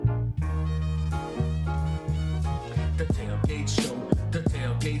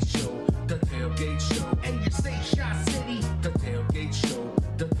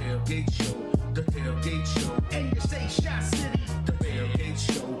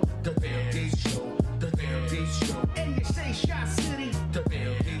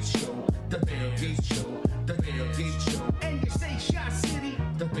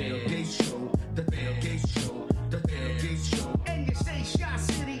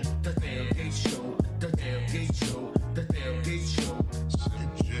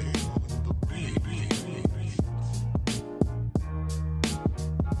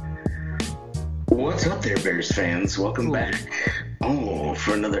What's up there, Bears fans? Welcome back.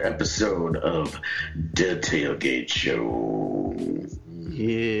 For another episode of the TailGate Show.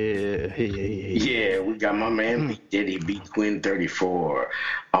 Yeah, we got my man B Diddy BQuin34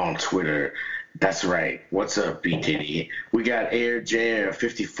 on Twitter. That's right. What's up, B Diddy? We got Air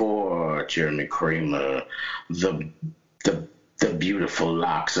J54, Jeremy Kramer. The beautiful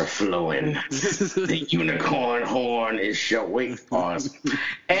locks are flowing. The unicorn horn is showing. Pause.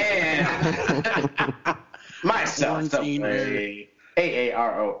 And myself,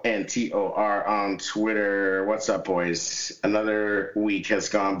 AARONTOR on Twitter. What's up, boys? Another week has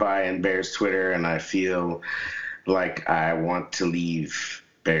gone by in Bears Twitter, and I feel like I want to leave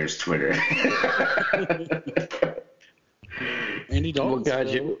Bears Twitter. Andy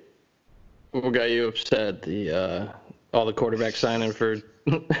Dalton. What got you upset? All the quarterback signing for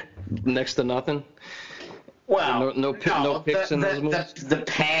next to nothing? Well, no picks in those moves? The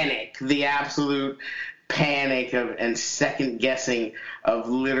panic, the absolute panic and second guessing of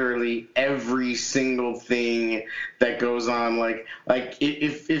literally every single thing that goes on. Like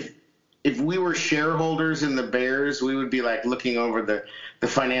if we were shareholders in the Bears, we would be like looking over the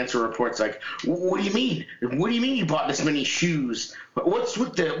financial reports like, what do you mean? What do you mean you bought this many shoes? What's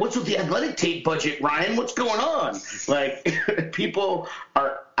with the athletic tape budget, Ryan? What's going on? Like, people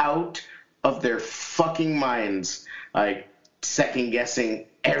are out of their fucking minds, like, second guessing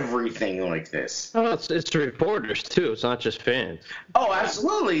everything like this. Oh, it's reporters too. It's not just fans. Oh,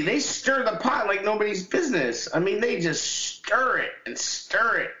 absolutely. They stir the pot like nobody's business. I mean, they just stir it,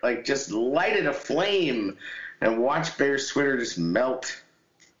 like just light it aflame and watch Bears Twitter just melt.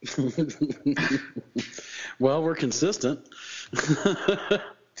 Well, we're consistent.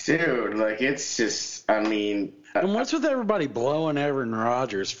 Dude, like, it's just, I mean. And what's with everybody blowing Aaron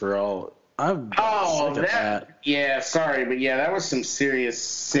Rodgers for all? Yeah, sorry, but yeah, that was some serious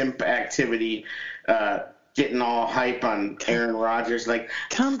simp activity, getting all hype on Aaron Rodgers. Like,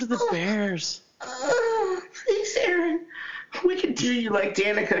 come to the Bears. Please, Aaron. We can do you like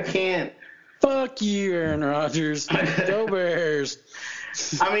Danica can't. Fuck you, Aaron Rodgers. Go Bears.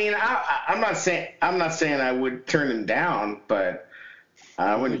 I mean, I'm not saying I would turn him down, but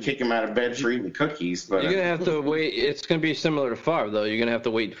I wouldn't kick him out of bed for eating cookies. But you're gonna have to wait. It's gonna be similar to Favre, though. You're gonna have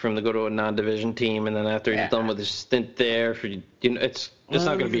to wait for him to go to a non-division team, and then after he's done with his stint there, it's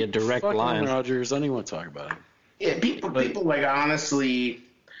not gonna be a direct line. Rodgers, I don't even want to talk about it. Yeah, people like honestly,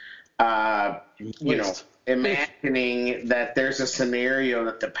 imagining that there's a scenario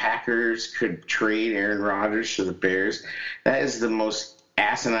that the Packers could trade Aaron Rodgers to the Bears. That is the most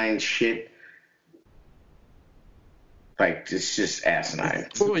asinine shit. Like, it's just asinine.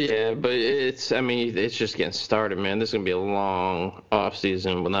 Well, yeah, but it's just getting started, man. This is going to be a long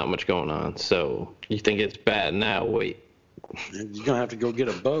offseason with not much going on. So you think it's bad now? Wait. You're going to have to go get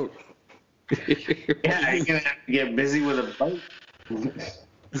a boat. Yeah, you're going to have to get busy with a boat.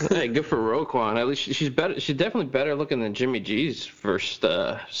 Hey, good for Roquan. At least she's better. She's definitely better looking than Jimmy G's first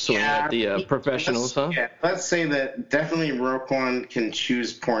swing at the professionals, huh? Yeah, let's say that definitely Roquan can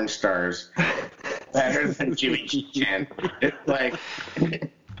choose porn stars better than Jimmy G can. It's like,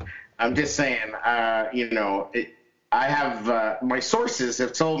 I'm just saying, I have my sources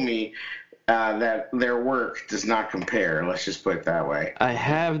have told me that their work does not compare. Let's just put it that way. I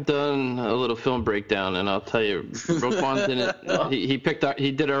have done a little film breakdown, and I'll tell you, Roquan didn't.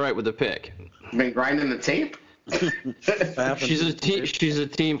 He did all right with the pick. Been grinding the tape. She's a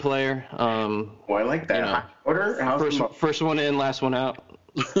team player. I like that. Order. First one in, last one out.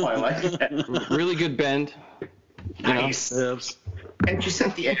 I like that. Really good bend. Nice. And she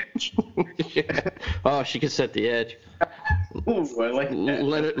set the edge. Yeah. Oh, she could set the edge. Ooh, I like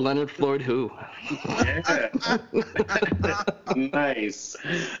that. Leonard Floyd who? Yeah. Nice.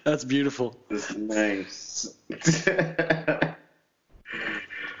 That's beautiful. That's nice.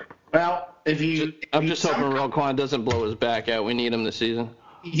 Well, I'm just hoping Roquan doesn't blow his back out. We need him this season.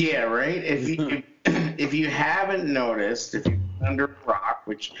 Yeah, right? If you haven't noticed, if you're under a rock,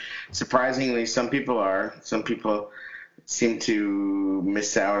 which surprisingly some people seem to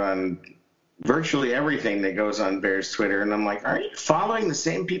miss out on virtually everything that goes on Bears Twitter, and I'm like, are you following the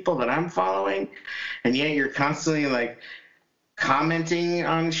same people that I'm following? And yet you're constantly like commenting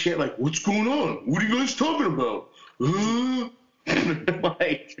on shit like, what's going on? What are you guys talking about?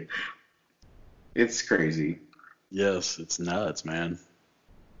 Like, it's crazy. Yes, it's nuts, man.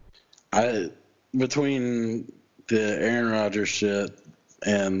 Between the Aaron Rodgers shit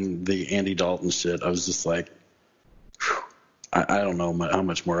and the Andy Dalton shit, I was just like, I don't know how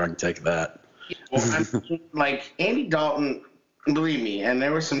much more I can take of that. Well, like, Andy Dalton, believe me, and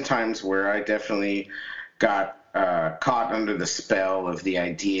there were some times where I definitely got caught under the spell of the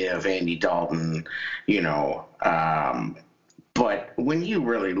idea of Andy Dalton, but when you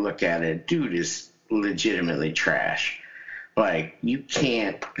really look at it, dude is legitimately trash. Like, you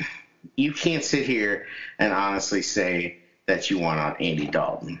can't sit here and honestly say that you want on Andy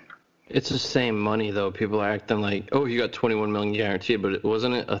Dalton. It's the same money, though. People are acting like, oh, you got $21 million guaranteed, but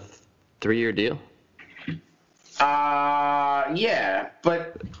wasn't it a 3-year deal? Yeah,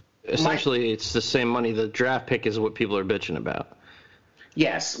 but essentially it's the same money. The draft pick is what people are bitching about.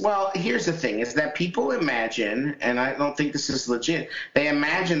 Yes. Well, here's the thing, is that people imagine, and I don't think this is legit, they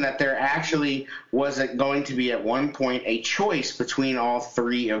imagine that there actually wasn't going to be at one point a choice between all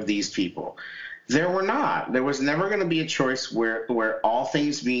three of these people. There were not. There was never going to be a choice where all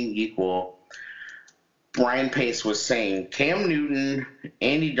things being equal, Brian Pace was saying Cam Newton,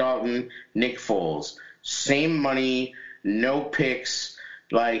 Andy Dalton, Nick Foles, same money, no picks.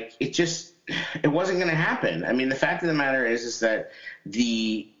 Like, it wasn't going to happen. I mean, the fact of the matter is that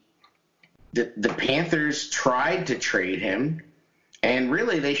the Panthers tried to trade him, and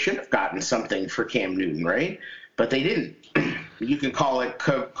really they should have gotten something for Cam Newton, right? But they didn't. You can call it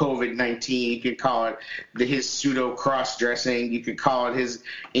COVID-19. You can call it his pseudo cross-dressing. You could call it his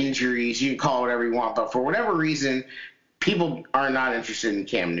injuries. You can call it whatever you want. But for whatever reason, people are not interested in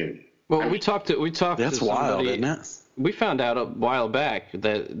Cam Newton. Well, we talked to that's somebody. Wild, isn't it? We found out a while back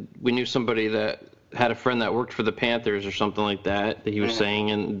that we knew somebody that had a friend that worked for the Panthers or something like that he was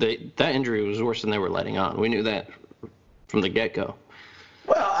saying, and that injury was worse than they were letting on. We knew that from the get-go.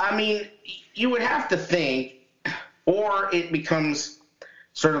 Well, I mean, you would have to think, or it becomes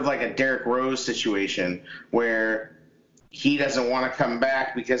sort of like a Derrick Rose situation where he doesn't want to come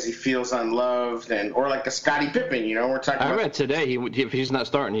back because he feels unloved, or like a Scottie Pippen, we're talking about. I read today if he's not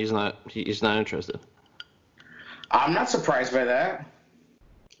starting, he's not interested. I'm not surprised by that.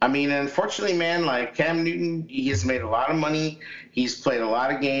 I mean, unfortunately, man, like Cam Newton, he has made a lot of money. He's played a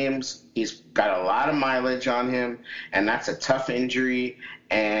lot of games. He's got a lot of mileage on him, and that's a tough injury.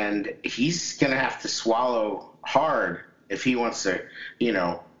 And he's going to have to swallow hard if he wants to,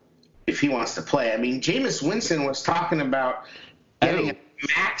 play. I mean, Jameis Winston was talking about getting a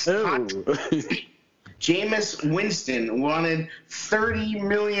max contract. Jameis Winston wanted $30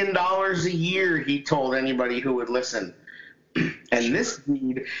 million a year, he told anybody who would listen. And this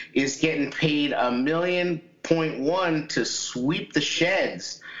dude is getting paid $1.1 million to sweep the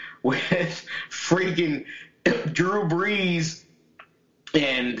sheds with freaking Drew Brees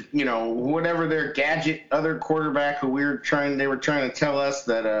and, whatever their gadget other quarterback who they were trying to tell us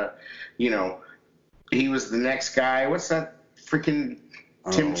that, he was the next guy. What's that freaking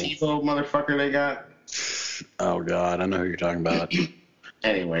Tim Tebow motherfucker they got? Oh, God, I know who you're talking about.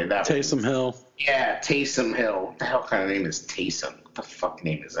 Anyway, that Taysom Hill. Yeah, Taysom Hill. What the hell kind of name is Taysom? What the fuck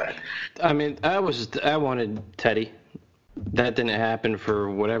name is that? I mean, I wanted Teddy. That didn't happen for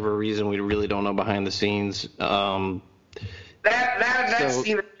whatever reason. We really don't know behind the scenes. That's neither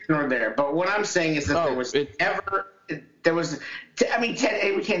here nor there. But what I'm saying is that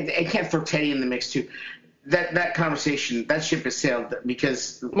Teddy. We can't throw Teddy in the mix too. That conversation, that ship has sailed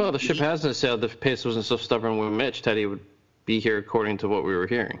because. Well, the ship hasn't sailed. If Pace wasn't so stubborn with Mitch, Teddy would be here according to what we were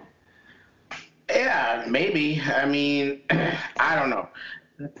hearing. Yeah, maybe. I mean, I don't know.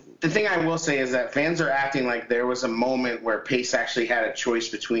 The thing I will say is that fans are acting like there was a moment where Pace actually had a choice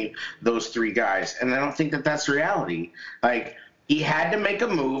between those three guys, and I don't think that that's reality. Like, he had to make a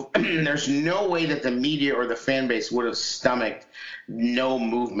move. There's no way that the media or the fan base would have stomached no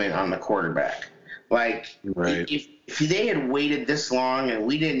movement on the quarterback. Like, right. If they had waited this long and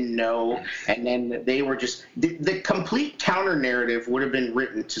we didn't know, and then they were just the complete counter narrative would have been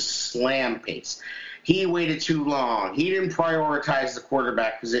written to slam Pace. He waited too long. He didn't prioritize the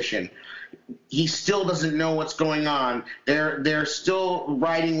quarterback position. He still doesn't know what's going on. They're still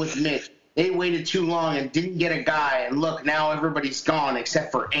riding with Mitch. They waited too long and didn't get a guy, and look, now everybody's gone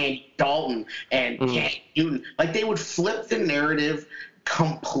except for Andy Dalton and Cam Newton. Like, they would flip the narrative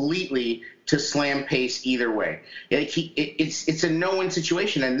completely to slam Pace either way. It's a no-win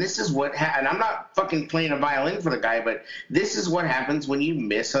situation, and this is what and I'm not fucking playing a violin for the guy, but this is what happens when you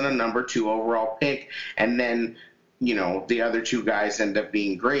miss on a number 2 overall pick, and then the other two guys end up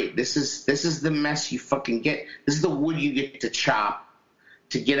being great. This is the mess you fucking get. This is the wood you get to chop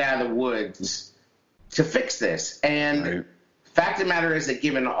to get out of the woods to fix this. And fact of the matter is that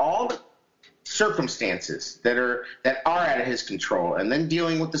given all the circumstances that are out of his control, and then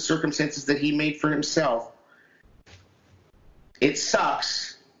dealing with the circumstances that he made for himself, it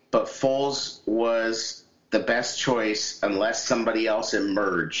sucks, but Foles was the best choice unless somebody else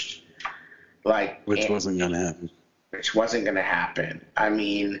emerged. Which wasn't going to happen. which wasn't going to happen. I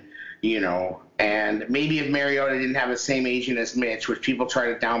mean, and maybe if Mariota didn't have the same agent as Mitch, which people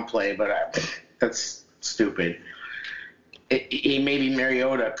try to downplay, but that's stupid. Maybe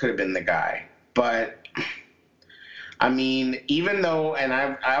Mariota could have been the guy. But, I mean, even though, and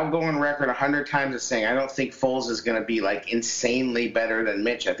I'll go on record 100 times as saying I don't think Foles is going to be, like, insanely better than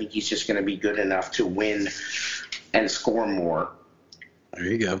Mitch. I think he's just going to be good enough to win and score more. There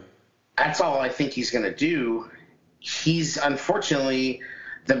you go. That's all I think he's going to do. He's unfortunately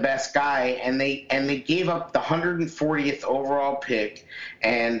the best guy, and they gave up the 140th overall pick,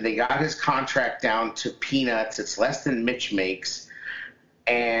 and they got his contract down to peanuts. It's less than Mitch makes.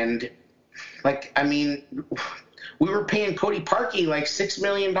 And, like, I mean, we were paying Cody Parkey like $6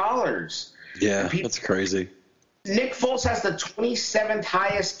 million. Yeah, that's crazy. Nick Foles has the 27th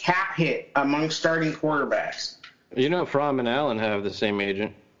highest cap hit among starting quarterbacks. Fromm and Allen have the same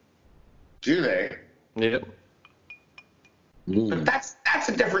agent. Do they? Yep. But that's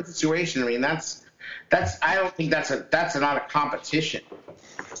a different situation. I mean, that's I don't think that's not a competition.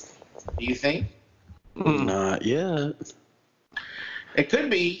 Do you think? Not yet. It could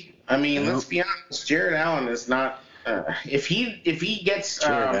be. I mean, let's be honest. Jared Allen is not. If he gets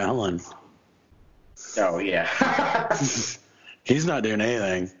Jared Allen. Oh yeah. He's not doing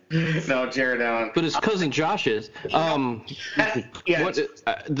anything. No, Jared Allen. But his cousin Josh is. Yeah.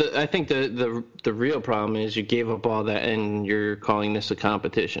 I think the real problem is you gave up all that and you're calling this a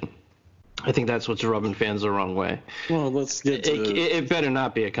competition. I think that's what's rubbing fans the wrong way. Well, let's get to it better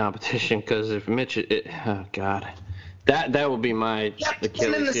not be a competition, because if Mitch, oh God, that will be my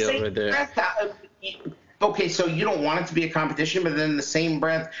Achilles heel right there. Okay, so you don't want it to be a competition, but then in the same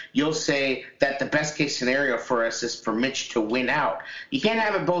breath, you'll say that the best case scenario for us is for Mitch to win out. You can't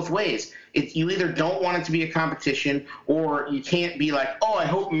have it both ways. You either don't want it to be a competition, or you can't be like, oh, I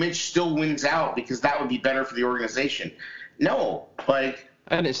hope Mitch still wins out because that would be better for the organization. No, like.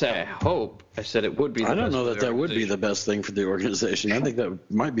 I didn't say I hope. I said it would be the best. I don't know that would be the best thing for the organization. I think that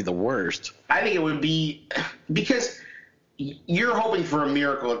might be the worst. I think it would be because you're hoping for a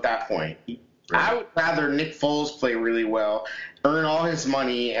miracle at that point. I would rather Nick Foles play really well, earn all his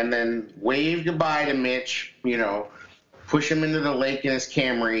money, and then wave goodbye to Mitch, push him into the lake in his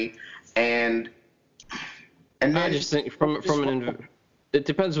Camry, and then I just think it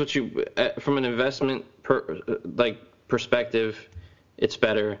depends what you from an investment perspective, it's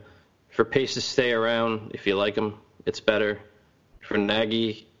better. For Pace to stay around, if you like him, it's better. For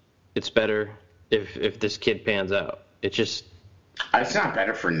Nagy, it's better if this kid pans out. It just. It's not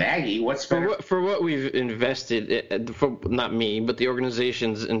better for Nagy. What's better? For what we've invested, not me, but the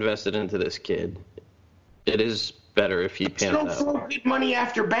organization's invested into this kid, it is better if he pans out. Don't throw good money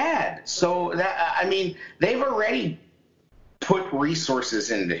after bad. So, they've already put resources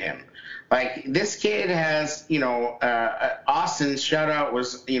into him. Like, this kid has, Austin's shout-out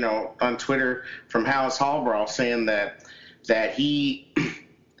was, on Twitter from Hallis Hallbrawl saying that he...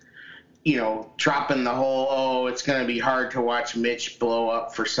 dropping the whole, it's going to be hard to watch Mitch blow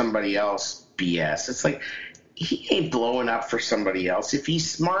up for somebody else BS. It's like, he ain't blowing up for somebody else. If he's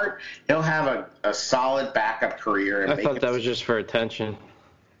smart, he'll have a solid backup career. I thought that was just for attention.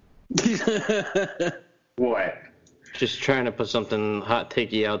 What? Just trying to put something hot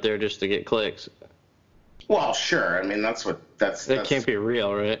takey out there just to get clicks. Well, sure. I mean, that can't be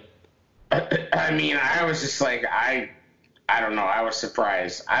real, right? I mean, I was just like, I don't know. I was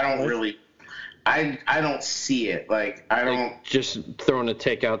surprised. I don't really – I don't see it. Like, I don't – like just throwing a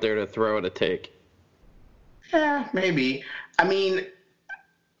take out there to throw it a take. Yeah, maybe. I mean,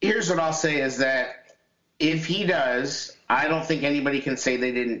 here's what I'll say is that if he does, I don't think anybody can say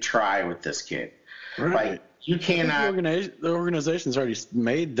they didn't try with this kid. Right. Like, you cannot – the organization's already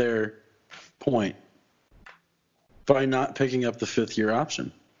made their point by not picking up the fifth-year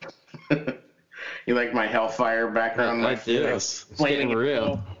option. You like my Hellfire background? I do. Yes. It's getting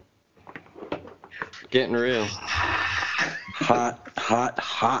real. Getting real. Hot.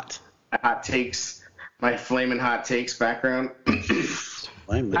 Hot takes. My flaming hot takes background. I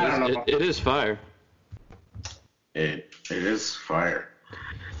don't know. It is fire. It is fire.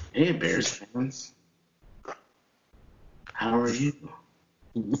 Hey, Bears fans. How are you?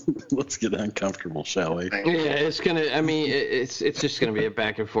 Let's get uncomfortable, shall we? Yeah, it's gonna. I mean, it's just gonna be a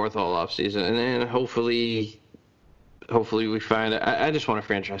back and forth all off season, and then hopefully we find. I just want a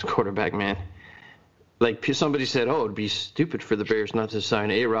franchise quarterback, man. Like somebody said, it'd be stupid for the Bears not to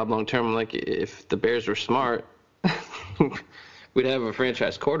sign A-Rob long term. I'm like, if the Bears were smart, we'd have a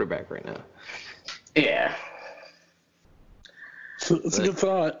franchise quarterback right now. Yeah. So it's a good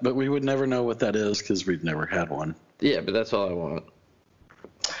thought, but we would never know what that is because we've never had one. Yeah, but that's all I want.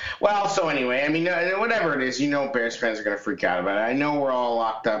 Well, so anyway, I mean, whatever it is, Bears fans are going to freak out about it. I know we're all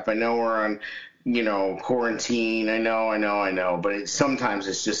locked up. I know we're on, quarantine. I know. But sometimes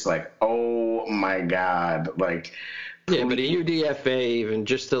it's just like, oh, my God. Like, yeah, but a UDFA, even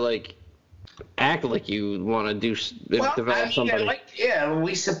just to, like, act like you want to develop somebody.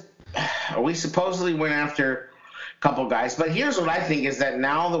 We supposedly went after a couple guys. But here's what I think is that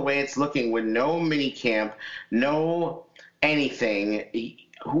now the way it's looking with no mini camp, no anything,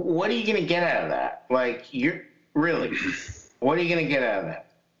 what are you going to get out of that? Like, what are you going to get out of that?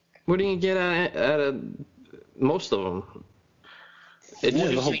 What do you get out of most of them?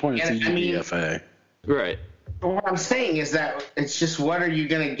 The whole point is the UDFA. Right. What I'm saying is that it's just what are you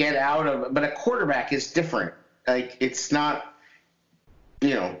going to get out of it? But a quarterback is different. Like, it's not,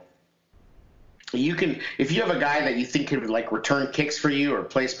 you can, if you have a guy that you think could, like, return kicks for you or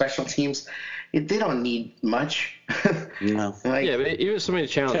play special teams, they don't need much. No. Like, yeah, but even somebody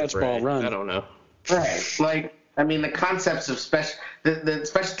to challenge catch ball, run. I don't know. Right. Like, I mean, the concepts of the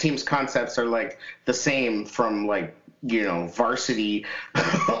special teams concepts are, like, the same from, like, varsity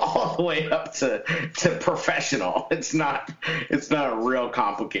all the way up to professional. It's not real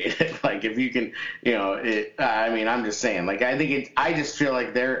complicated. Like, if you can, I'm just saying, like, I just feel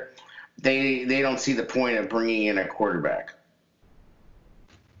like they don't see the point of bringing in a quarterback.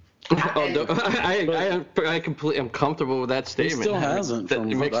 I completely am comfortable with that statement. He still hasn't. That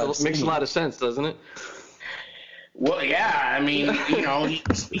makes a lot of sense, doesn't it? Well, yeah. I mean,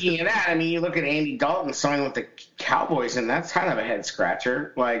 speaking of that, I mean, you look at Andy Dalton signing with the Cowboys, and that's kind of a head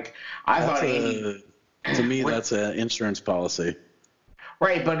scratcher. Like, to me, that's an insurance policy.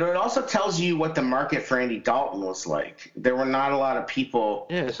 Right, but it also tells you what the market for Andy Dalton was like. There were not a lot of people.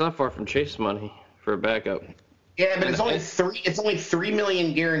 Yeah, it's not far from Chase money for a backup. Yeah, but it's only $3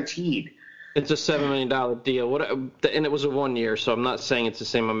 million guaranteed. It's a $7 million deal. And it was a 1 year, so I'm not saying it's the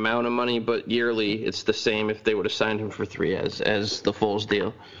same amount of money, but yearly it's the same if they would have signed him for 3 as the Foles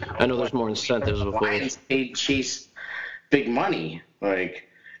deal. I know there's more incentives with Lions Foles. paid Chase big money. Like,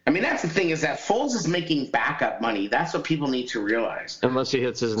 I mean, that's the thing is that Foles is making backup money. That's what people need to realize. Unless he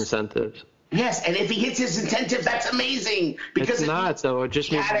hits his incentives. Yes, and if he hits his incentive, that's amazing. Because it's not, though. It just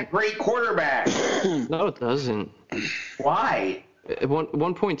he means had a great quarterback. No, it doesn't. Why?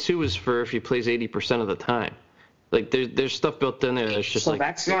 1.2 is for if he plays 80% of the time. Like, there's stuff built in there that's just so like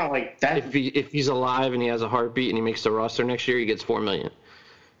that's not like that. If he's alive and he has a heartbeat and he makes the roster next year, he gets $4 million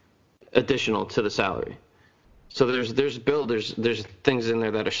additional to the salary. So there's things in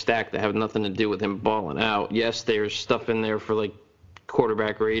there that are stacked that have nothing to do with him balling out. Yes, there's stuff in there for like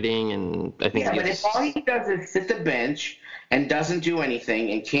quarterback rating, and I think but if all he does is sit the bench and doesn't do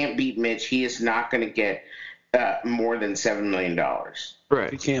anything and can't beat Mitch, he is not going to get more than $7 million.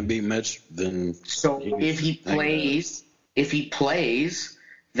 Right. If he can't beat Mitch, then if he plays,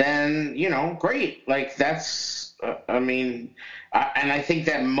 then great. Like that's and I think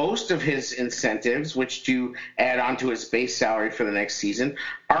that most of his incentives, which do add on to his base salary for the next season,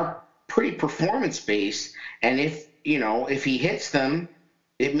 are pretty performance based. And if he hits them,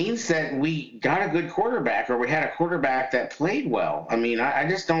 it means that we got a good quarterback, or we had a quarterback that played well. I mean, I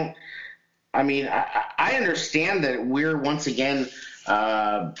just don't. I mean, I understand that we're once again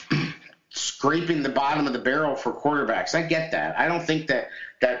scraping the bottom of the barrel for quarterbacks. I get that. I don't think that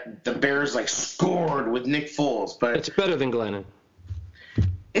the Bears like scored with Nick Foles, but it's better than Glennon.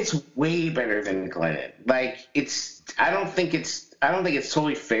 It's way better than Glennon. Like I don't think it's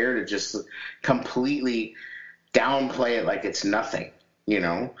totally fair to just completely downplay it like it's nothing,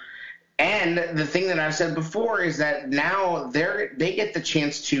 And the thing that I've said before is that now they get the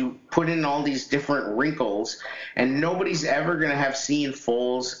chance to put in all these different wrinkles, and nobody's ever going to have seen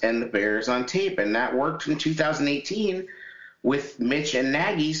Foles and the Bears on tape, and that worked in 2018 with Mitch and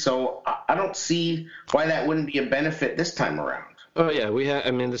Nagy, so I don't see why that wouldn't be a benefit this time around. Oh yeah,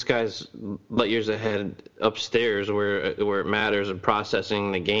 this guy's light years ahead upstairs where it matters and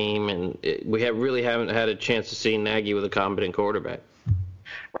processing the game, and we really haven't had a chance to see Nagy with a competent quarterback.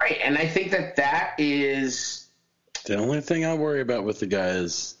 Right, and I think that is the only thing I worry about with the guy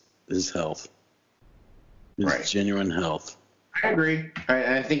is his health. His genuine health. I agree.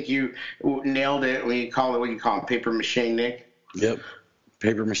 I think you nailed it when you call it, what do you call him, paper mache Nick? Yep,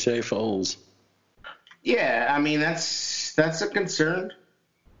 paper mache Foles. Yeah, I mean that's a concern.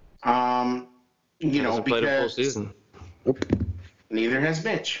 Hasn't played a full season. Nope. Neither has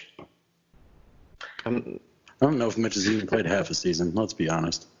Mitch. I don't know if Mitch has even played half a season. Let's be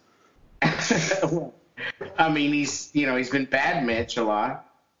honest. I mean, he's been bad Mitch a lot.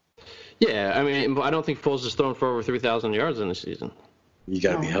 Yeah, I don't think Foles has thrown for over 3,000 yards in the season. You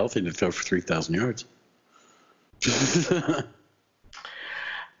got to be healthy to throw for 3,000 yards.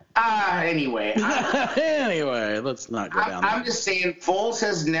 Anyway. Anyway, let's not go down. I'm just saying, Foles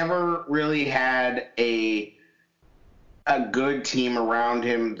has never really had a good team around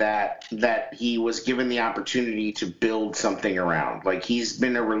him that he was given the opportunity to build something around. Like, he's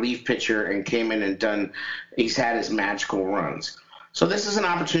been a relief pitcher and came in and he's had his magical runs. So this is an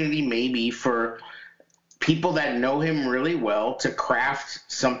opportunity maybe for people that know him really well to craft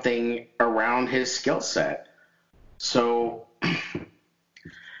something around his skill set. So,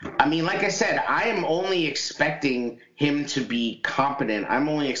 I mean, like I said, I am only expecting him to be competent. I'm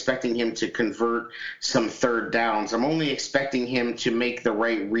only expecting him to convert some third downs. I'm only expecting him to make the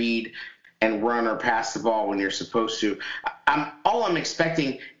right read and run or pass the ball when you're supposed to. All I'm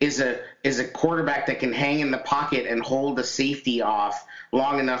expecting is a quarterback that can hang in the pocket and hold the safety off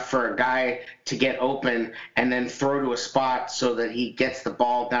long enough for a guy to get open and then throw to a spot so that he gets the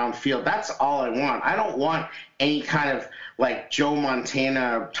ball downfield. That's all I want. I don't want any kind of like Joe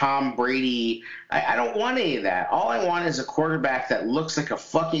Montana, Tom Brady. I don't want any of that. All I want is a quarterback that looks like a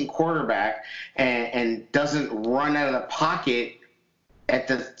fucking quarterback and doesn't run out of the pocket at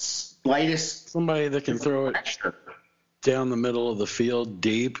the slightest. Somebody that can throw it down the middle of the field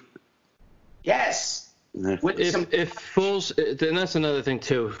deep. Yes. If Foles, then that's another thing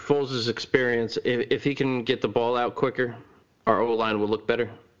too. Foles' experience. If he can get the ball out quicker, our O-line will look better.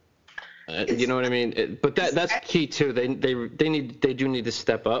 You know what I mean? But that's key too. They do need to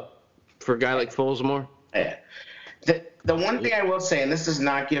step up for a guy like Foles more. Yeah. The one thing I will say, and this does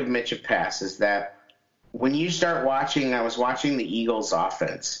not give Mitch a pass, is that when you start watching, I was watching the Eagles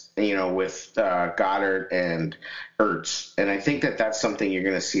offense, with Goddard and Ertz, and I think that that's something you're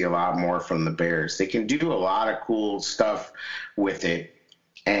going to see a lot more from the Bears. They can do a lot of cool stuff with it,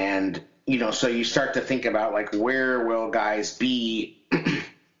 and so you start to think about like, where will guys be?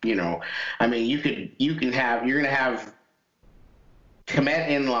 I mean, you're going to have Kmet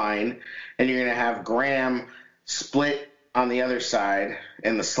in line, and you're going to have Graham split on the other side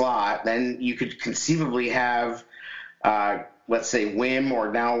in the slot. Then you could conceivably have, let's say, Wim,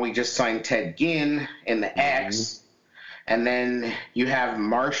 or now we just signed Ted Ginn in the X. And then you have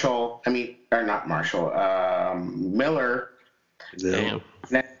Miller. Damn. And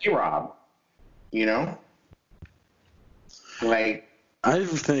then A-Rob, Like, I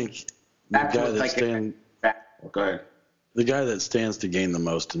think Go ahead. The guy that stands to gain the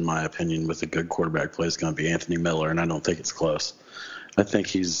most, in my opinion, with a good quarterback play is going to be Anthony Miller, and I don't think it's close. I think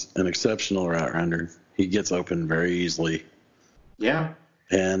he's an exceptional route runner. He gets open very easily. Yeah.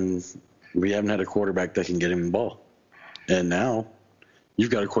 And we haven't had a quarterback that can get him the ball. And now you've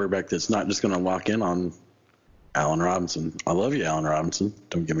got a quarterback that's not just going to lock in on Allen Robinson. I love you, Allen Robinson.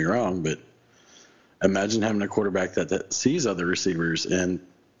 Don't get me wrong, but imagine having a quarterback that sees other receivers and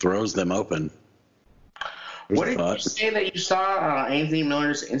throws them open. What did you say that you saw Anthony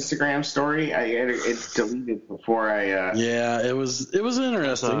Miller's Instagram story? It's deleted before I. Yeah, it was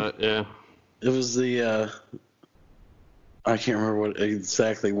interesting. Yeah, it was the I can't remember what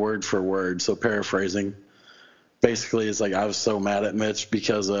exactly word for word. So paraphrasing, basically, it's like, I was so mad at Mitch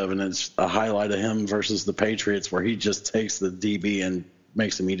because of, and it's a highlight of him versus the Patriots where he just takes the DB and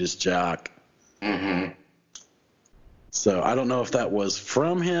makes him eat his jock. Mm-hmm. So I don't know if that was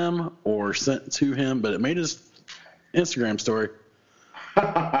from him or sent to him, but it made his Instagram story.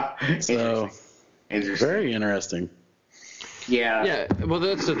 So very interesting. Yeah. Yeah. Well,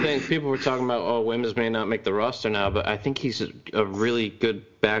 that's the thing. People were talking about, Wims may not make the roster now, but I think he's a really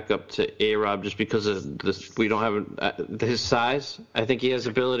good backup to A-Rob just because of this. We don't have his size. I think he has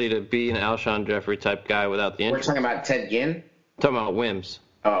ability to be an Alshon Jeffrey type guy without the injury. We're talking about Ted Ginn? Talking about Wims.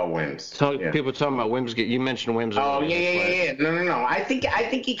 Oh, Wims. People are talking about Wims. You mentioned Wims. Oh, yeah. No. I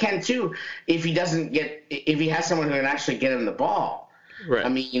think he can too if he has someone who can actually get him the ball. Right. I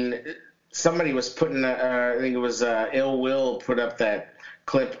mean, somebody was putting, I think it was Ill Will put up that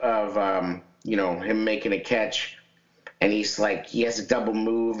clip of him making a catch, and he's like, he has a double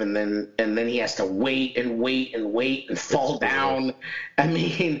move, and then he has to wait and fall down. I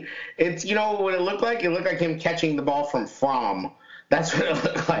mean, it's what it looked like. It looked like him catching the ball from Fromm. That's what it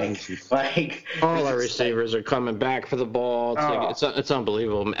looked like. Like, all our receivers are coming back for the ball. It's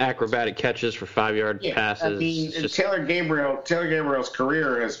unbelievable. Acrobatic catches for 5-yard passes. I mean, Taylor Gabriel's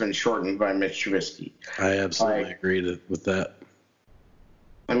career has been shortened by Mitch Trubisky. I absolutely agree with that.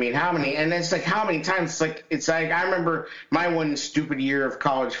 I mean, how many times? It's like I remember my one stupid year of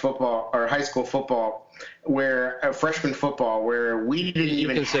college football or high school football, where freshman football, where we didn't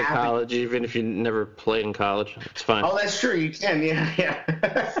even. You can say college, even if you never played in college. It's fine. Oh, that's true. You can,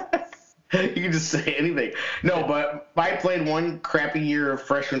 yeah. You can just say anything. No, but I played one crappy year of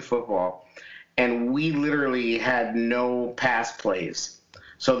freshman football, and we literally had no pass plays.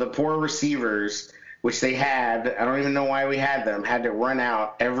 So the poor receivers, which they had, I don't even know why we had them, had to run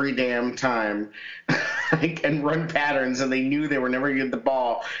out every damn time and run patterns, and they knew they were never going to get the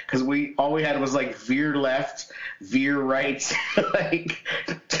ball because all we had was like veer left, veer right,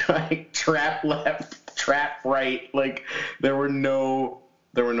 like trap left, trap right. Like there were no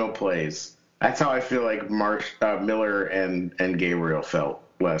plays. That's how I feel like Miller and Gabriel felt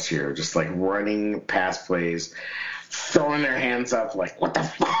last year, just like running pass plays, throwing their hands up like, what the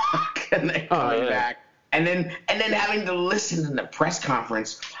fuck? And then coming back. And then having to listen to the press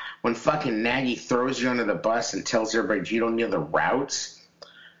conference when fucking Nagy throws you under the bus and tells everybody you don't know the routes.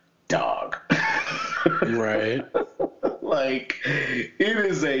 Dog. Right. Like, it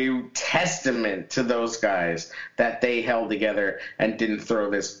is a testament to those guys that they held together and didn't throw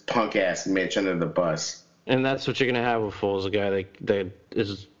this punk-ass Mitch under the bus. And that's what you're going to have with Foles, a guy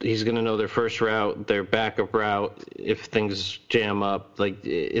he's going to know their first route, their backup route, if things jam up. Like,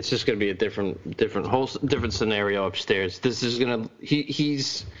 it's just going to be a different scenario upstairs. This is going to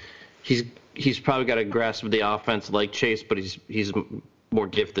he's probably got a grasp of the offense like Chase, but he's more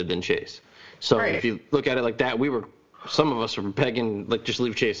gifted than Chase. So right. If you look at it like that, some of us were begging, like, just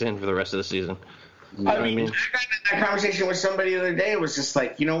leave Chase in for the rest of the season. You know I got in that conversation with somebody the other day. It was just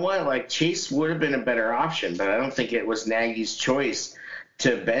like, you know what? Like, Chase would have been a better option, but I don't think it was Nagy's choice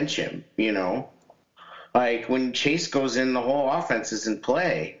to bench him, you know? Like, when Chase goes in, the whole offense is in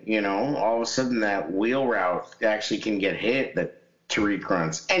play, you know? All of a sudden, that wheel route actually can get hit that Tariq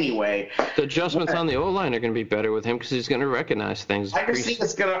runs. Anyway. The adjustments on the O-line are going to be better with him because he's going to recognize things. I think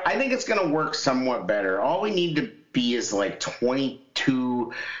it's gonna work somewhat better. All we need to be is, like,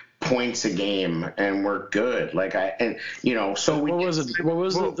 22 points a game and we're good. So what was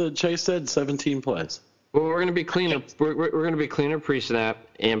it that Chase said? 17 plays. Well, we're going to be cleaner. We're going to be cleaner pre-snap,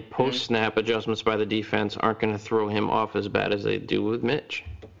 and post-snap adjustments by the defense aren't going to throw him off as bad as they do with Mitch.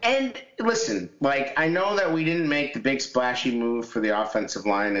 And listen, like, I know that we didn't make the big splashy move for the offensive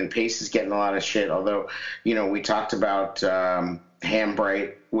line, and Pace is getting a lot of shit. Although, you know, we talked about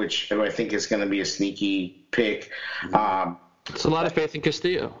Hambright, which I think is going to be a sneaky pick. It's a lot of faith in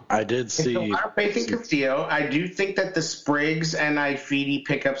Castillo. I did see. A lot of faith in Castillo. I do think that the Spriggs and Ifedi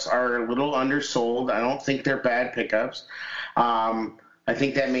pickups are a little undersold. I don't think they're bad pickups. I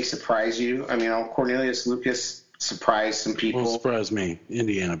think that may surprise you. I mean, Cornelius Lucas surprised some people. Won't surprise me.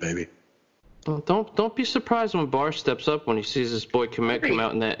 Indiana, baby. Well, don't be surprised when Barr steps up when he sees this boy Komet come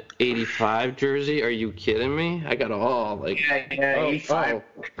out in that 85 jersey. Are you kidding me? I got Yeah, 85.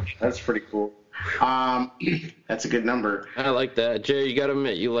 That's pretty cool. That's a good number. I like that. Jay, you got to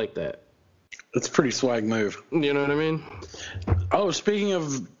admit, you like that. It's a pretty swag move. You know what I mean? Oh, speaking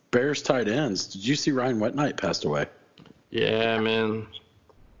of Bears tight ends, did you see Ryan Wetnight passed away? Yeah, man.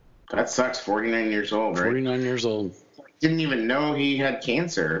 That sucks. 49 years old, right? 49 years old. Didn't even know he had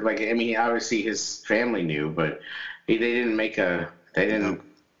cancer. Like, I mean, obviously his family knew, but they didn't say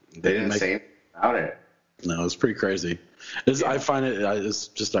anything about it. No, it's pretty crazy. I find it's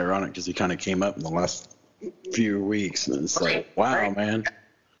just ironic because he kind of came up in the last few weeks, and it's like, wow, man.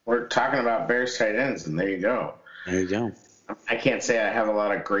 We're talking about Bears tight ends, and there you go. There you go. I can't say I have a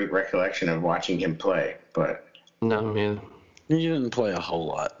lot of great recollection of watching him play, but No, man. He didn't play a whole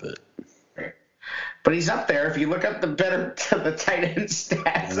lot, but he's up there. If you look up the tight end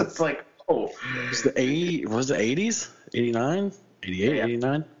stats, it's like, oh. Was it 80s? 89? 88, Yeah.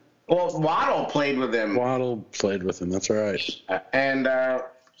 89? Well, Waddle played with him. Waddle played with him. That's right. And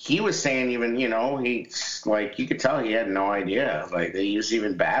he was saying even, you know, he's like, you could tell he had no idea. Like, he was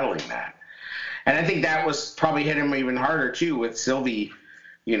even battling that. And I think that was probably hit him even harder, too, with Sylvie,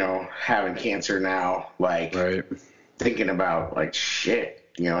 you know, having cancer now. Like, right. Thinking about, like, shit,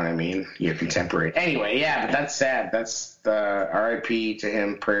 you know what I mean? Your contemporary. Anyway, yeah, but that's sad. That's the RIP to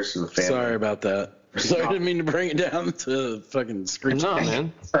him. Prayers to the family. Sorry about that. Sorry, I didn't mean to bring it down to fucking screech. No,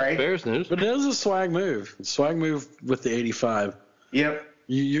 man. Right. Bears news. But it was a swag move. Swag move with the 85. Yep.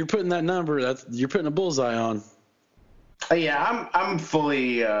 You're putting that number. You're putting a bullseye on. Yeah, I'm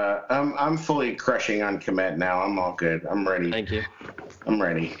fully crushing on Komet now. I'm all good. I'm ready. Thank you. I'm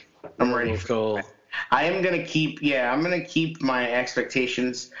ready. Cool. I'm gonna keep my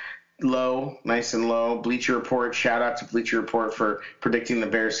expectations low, nice and low. Bleacher Report, shout out to Bleacher Report for predicting the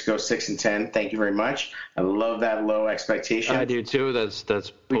Bears to go 6-10. Thank you very much. I love that low expectation. I do too. That's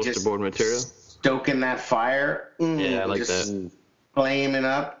poster board material. Stoking that fire. Yeah, I like that. Flaming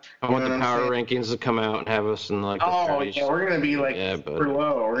up. I want the power rankings to come out and have us in like the 30s. Yeah, we're gonna be like super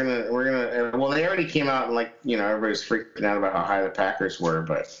low. We're gonna. Well, they already came out and like, you know, everybody's freaking out about how high the Packers were,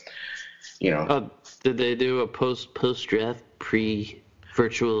 but you know. Oh, did they do a post draft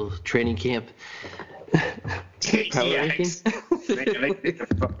virtual training camp? Power ranking? they did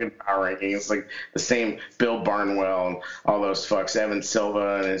the fucking power ranking. It's like the same Bill Barnwell and all those fucks. Evan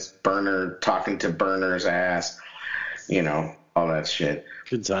Silva and his burner talking to Burner's ass. All that shit.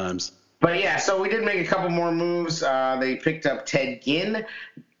 Good times. But yeah, so we did make a couple more moves. They picked up Ted Ginn.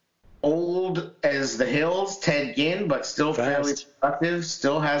 Old as the hills, Ted Ginn, but still fairly productive.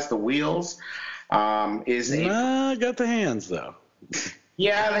 Still has the wheels. Got the hands, though.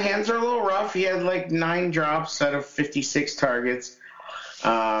 Yeah, the hands are a little rough. He had like 9 drops out of 56 targets. He's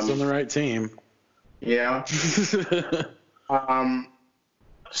on the right team. Yeah.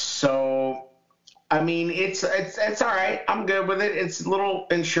 So, I mean, it's all right. I'm good with it. It's a little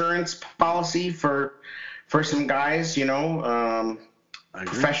insurance policy for some guys,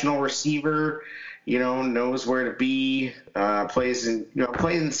 professional receiver, knows where to be, plays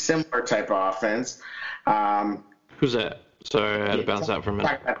in similar type of offense. Who's that? Sorry, I had to bounce out for a minute.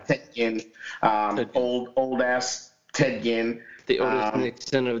 Talk about Ted Ginn, old ass Ted Ginn, the oldest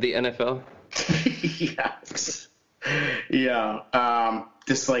Nixon of the NFL. Yeah.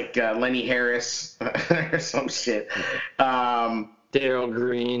 Just like Lenny Harris or some shit. Darryl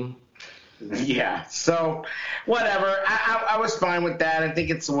Green. Yeah. So whatever. I was fine with that. I think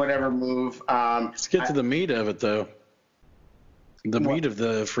it's a whatever move. Let's get to the meat of it, though. The meat of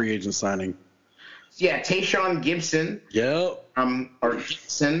the free agent signing. Yeah, Tayshaun Gibson. Yep. Or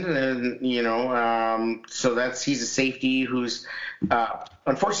Gibson, and so he's a safety who's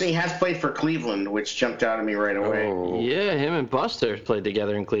unfortunately has played for Cleveland, which jumped out at me right away. Oh. Yeah, him and Buster played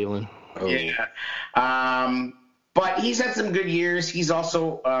together in Cleveland. Oh. Yeah. But he's had some good years. He's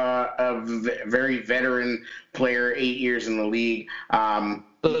also a very veteran player, 8 years in the league. A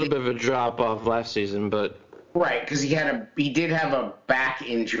little bit of a drop off last season, but right, because he did have a back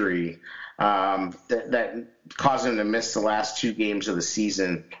injury that caused him to miss the last 2 games of the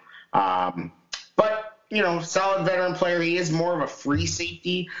season. But solid veteran player. He is more of a free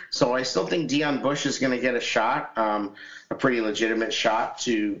safety, so I still think Deion Bush is going to get a shot, a pretty legitimate shot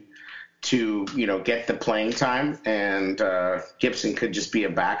to get the playing time, and Gibson could just be a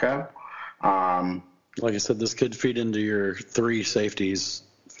backup. Like I said, this could feed into your 3 safeties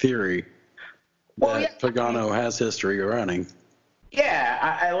theory that Pagano has history of running.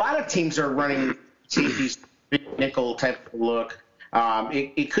 Yeah, a lot of teams are running safeties, big nickel type of look.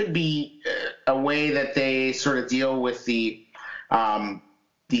 It could be a way that they sort of deal with the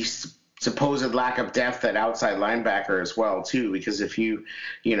supposed lack of depth at outside linebacker as well too, because if you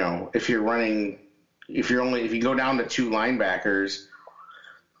go down to 2 linebackers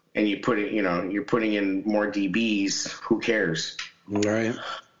and you put it, you're putting in more DBs, who cares? Right.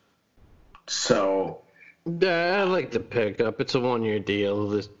 So yeah, I like the pickup. It's a 1-year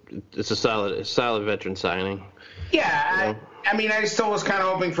deal. It's a solid veteran signing. Yeah, I mean, I still was kind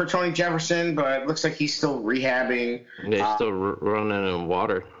of hoping for Tony Jefferson, but it looks like he's still rehabbing. They're still running in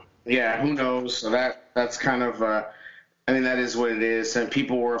water. Yeah, who knows? So that's kind of, that is what it is. And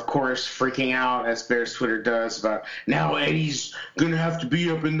people were, of course, freaking out, as Bears Twitter does, about now Eddie's going to have to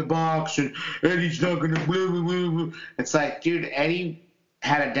be up in the box and Eddie's not going to blah, blah, blah, blah. It's like, dude, Eddie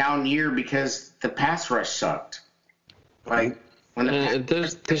had a down year because the pass rush sucked. Like,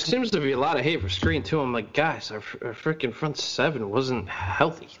 there seems to be a lot of hate for screen, too. I'm like, guys, our freaking front 7 wasn't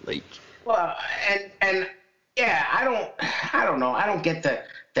healthy. Like, well, and yeah, I don't know. I don't get the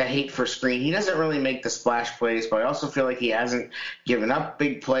hate for screen. He doesn't really make the splash plays, but I also feel like he hasn't given up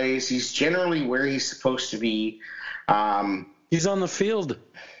big plays. He's generally where he's supposed to be. He's on the field.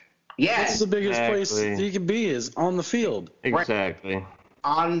 Yes. That's the biggest place he could be, is on the field. Exactly. Right.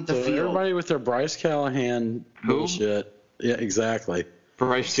 On the field. Everybody with their Bryce Callahan bullshit. Yeah, exactly.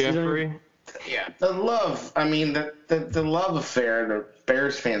 Bryce Jeffrey. Yeah, the love. I mean, the love affair the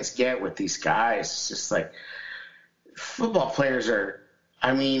Bears fans get with these guys. It's just like football players are.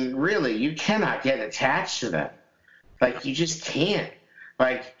 I mean, really, you cannot get attached to them. Like, you just can't.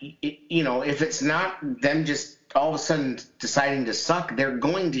 Like, if it's not them just all of a sudden deciding to suck, they're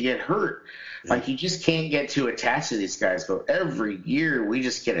going to get hurt. Like, you just can't get too attached to these guys. But every year, we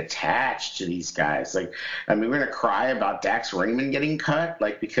just get attached to these guys. Like, I mean, we're going to cry about Dax Raymond getting cut,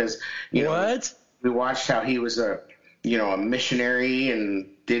 like, because, we watched how he was a missionary and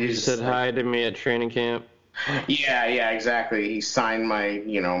did his. He said hi to me at training camp. Yeah, exactly. He signed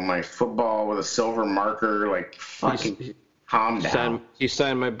my football with a silver marker. Like, fucking calm down. He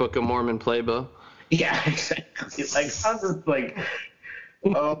signed my Book of Mormon playbook. Yeah, exactly. Like, I was just like,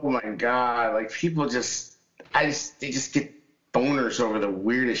 oh my god! Like, people they just get boners over the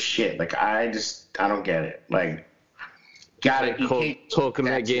weirdest shit. Like, I don't get it. Like, got it. Cole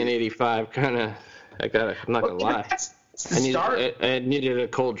Kmet in '85, kind of. I'm not gonna lie. I I needed a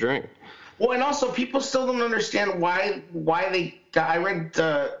cold drink. Well, and also people still don't understand why they got. I read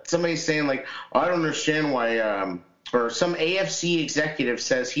somebody saying like, I don't understand why. Or some AFC executive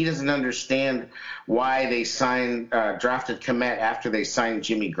says he doesn't understand why they drafted Kmet after they signed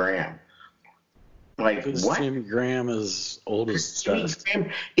Jimmy Graham. Like, what? Jimmy Graham is old as Jimmy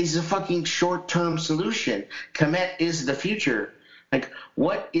Graham is a fucking short-term solution. Kmet is the future. Like,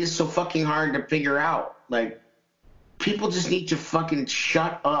 what is so fucking hard to figure out? Like, people just need to fucking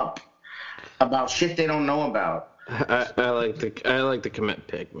shut up about shit they don't know about. I like the commit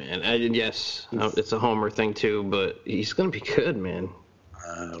pick, man. Yes, it's a homer thing too, but he's gonna be good, man.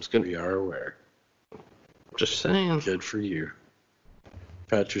 We are aware. Just saying. Good for you.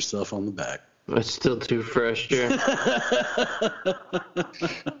 Pat yourself on the back. It's still too fresh, Jerry.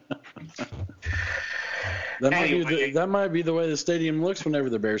 That might be the way the stadium looks whenever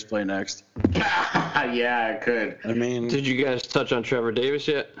the Bears play next. Yeah, it could. I mean, did you guys touch on Trevor Davis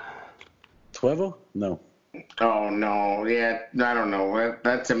yet? Twevo? No. Oh no, yeah, I don't know.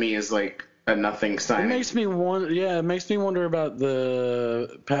 That to me is like a nothing sign. It makes me wonder about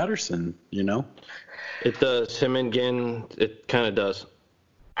the Patterson. You know, it does. Him and Ginn, it kind of does.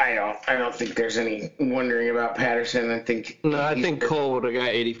 I don't think there's any wondering about Patterson. I think Cole would have got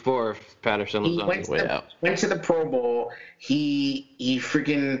 84 if Patterson was on his way out. Went to the Pro Bowl. He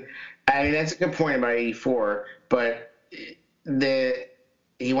freaking. I mean, that's a good point about 84, but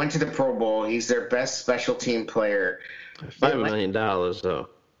he went to the Pro Bowl. He's their best special team player. $5 million, though.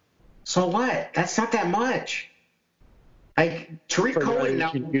 So what? That's not that much. Like, Tariq Cohen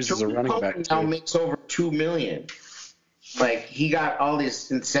now makes over $2 million. Like, he got all these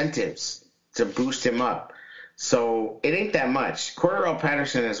incentives to boost him up. So it ain't that much. Cordarrelle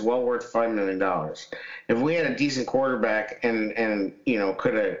Patterson is well worth $5 million. If we had a decent quarterback and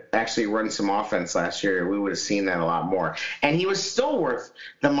could have actually run some offense last year, we would have seen that a lot more. And he was still worth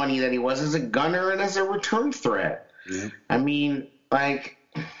the money that he was as a gunner and as a return threat. Yeah. I mean, like,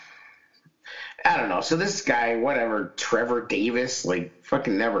 I don't know. So this guy, whatever, Trevor Davis, like,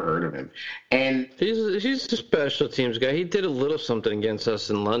 fucking never heard of him. And he's a special teams guy. He did a little something against us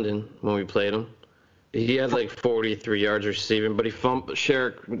in London when we played him. He had like 43 yards receiving, but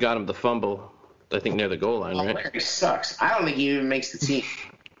Sherrick got him the fumble, I think, near the goal line, right? Larry sucks. I don't think he even makes the team.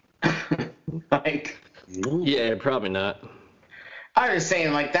 Yeah, probably not. I was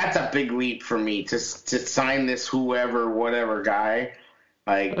saying, like, that's a big leap for me to sign this whatever guy.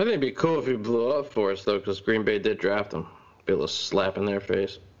 Like, I think it'd be cool if he blew up for us, though, because Green Bay did draft him. Be a little slap in their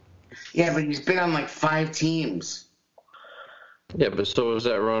face. Yeah, but he's been on like 5 teams. Yeah, but so was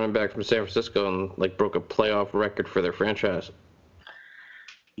that running back from San Francisco and like broke a playoff record for their franchise.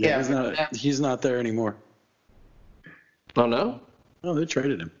 Yeah, he's not there anymore. Oh no? No, they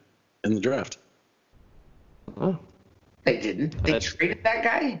traded him in the draft. Oh. They didn't. They traded that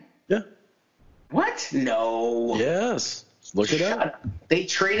guy? Yeah. What? No. Yes. Look it up. They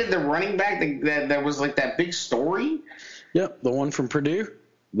traded the running back that was like that big story? Yep, the one from Purdue.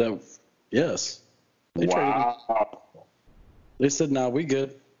 Yes. Wow. They said, "No, we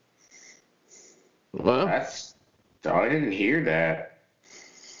good." Well, I didn't hear that.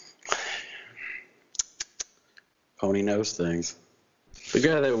 Pony knows things. The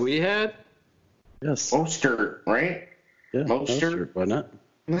guy that we had? Yes. Mostert, right? Yeah, Mostert. Why not?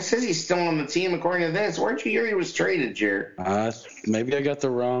 It says he's still on the team according to this. Where'd you hear he was traded, Jared? Maybe I got the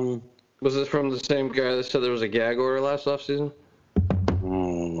wrong. Was this from the same guy that said there was a gag order last offseason?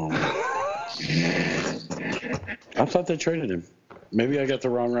 I thought they traded him. Maybe I got the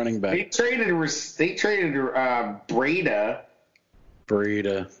wrong running back. They traded Breida.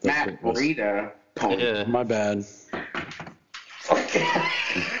 Matt Breida. Yeah. My bad.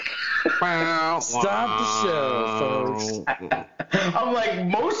 Stop the show, folks. I'm like,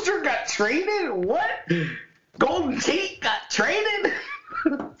 Mostert got traded? What? Golden Tate got traded?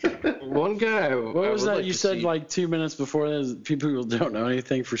 One guy. What was that you said like 2 minutes before this? People who don't know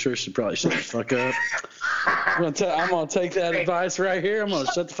anything for sure should probably shut the fuck up. I'm going to take that advice right here. I'm going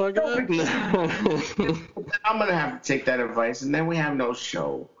to shut the fuck up. I'm going to have to take that advice, and then we have no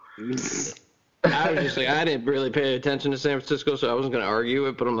show. I was just like, I didn't really pay attention to San Francisco, so I wasn't going to argue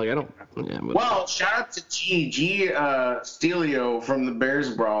it, but I'm like, I don't. Yeah, well, shout out to G Stelio from the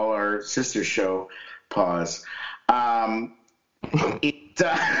Bears Brawl, our sister show. Pause.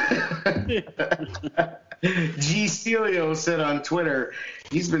 G Stelio said on Twitter,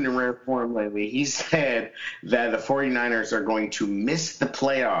 he's been in rare form lately. He said that the 49ers are going to miss the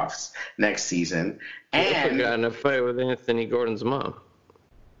playoffs next season. And got in a fight with Anthony Gordon's mom.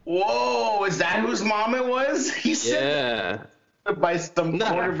 Whoa, is that whose mom it was? He said by some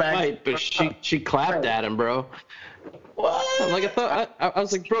quarterback. Fight, but she clapped at him, bro. What? Like, I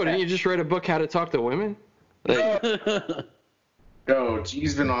was like, bro, didn't you just write a book, How to Talk to Women? Like, No,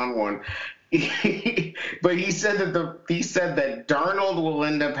 G's been on one. But he said that Darnold will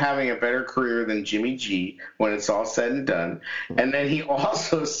end up having a better career than Jimmy G when it's all said and done. And then he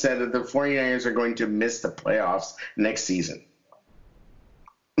also said that the 49ers are going to miss the playoffs next season.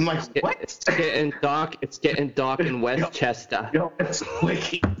 I'm like, what? It's getting dark in Westchester. Yo, it's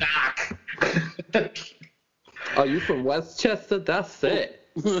wicked Doc. Are you from Westchester? That's it.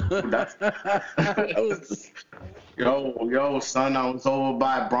 Yo, son, I was over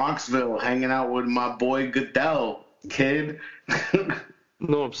by Bronxville hanging out with my boy Goodell, kid. Know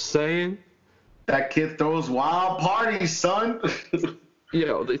what I'm saying? That kid throws wild parties, son.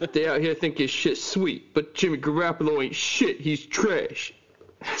 Yo, they out here think his shit's sweet, but Jimmy Garoppolo ain't shit. He's trash.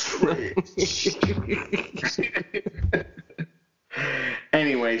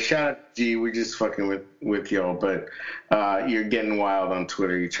 Anyway, shout out to G. We're just fucking with y'all, but you're getting wild on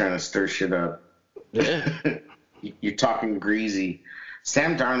Twitter. You're trying to stir shit up. Yeah. You're talking greasy.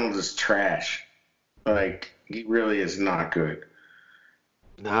 Sam Darnold is trash. Like, he really is not good.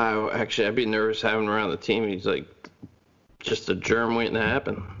 Nah, actually, I'd be nervous having him around the team. He's like just a germ waiting to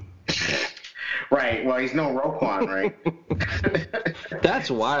happen. Right. Well, he's no Roquan, right?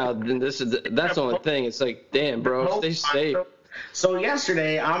 That's wild. And that's the only thing. It's like, damn, bro, stay safe. So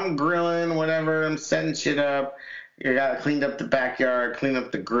yesterday, I'm grilling, whatever. I'm setting shit up. I got cleaned up the backyard, cleaned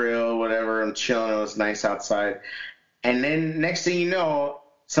up the grill, whatever. I'm chilling. It was nice outside. And then next thing you know,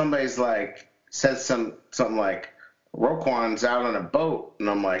 somebody's like, says something like, Roquan's out on a boat. And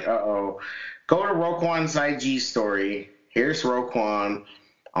I'm like, uh-oh. Go to Roquan's IG story. Here's Roquan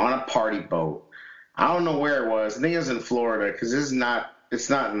on a party boat. I don't know where it was. I think it was in Florida because it's not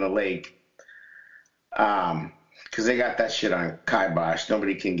in the lake. Because they got that shit on kibosh.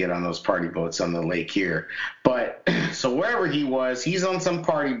 Nobody can get on those party boats on the lake here. But so wherever he was, he's on some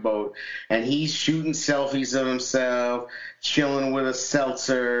party boat, and he's shooting selfies of himself, chilling with a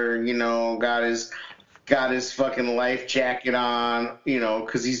seltzer, you know, got his fucking life jacket on, you know,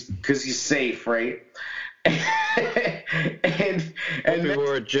 because he's safe, right? and we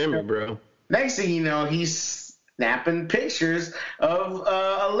were at Jimmy, bro. Next thing you know, he's snapping pictures of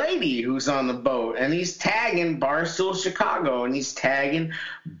a lady who's on the boat, and he's tagging Barstool Chicago, and he's tagging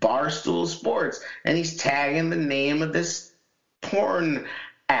Barstool Sports, and he's tagging the name of this porn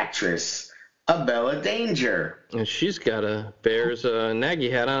actress, Abella Danger. And she's got a Bears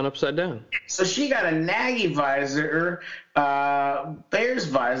Nagy hat on upside down. So she got a Nagy visor, Bears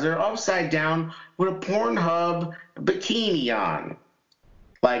visor, upside down with a Pornhub bikini on.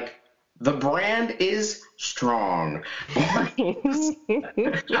 Like, the brand is strong. Like,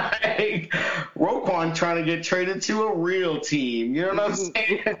 Roquan trying to get traded to a real team. You know what I'm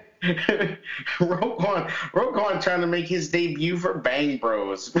saying? Roquan trying to make his debut for Bang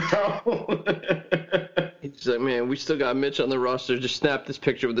Bros, bro. He's like, man, we still got Mitch on the roster. Just snap this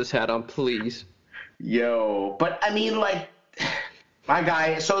picture with this hat on, please. Yo, but I mean, like, my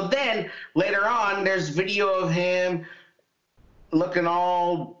guy. So then later on, there's video of him looking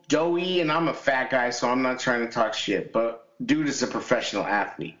all doughy, and I'm a fat guy, so I'm not trying to talk shit, but dude is a professional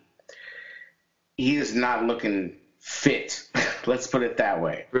athlete. He is not looking fit. Let's put it that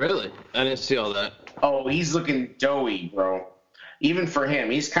way. Really? I didn't see all that. Oh, he's looking doughy, bro. Even for him,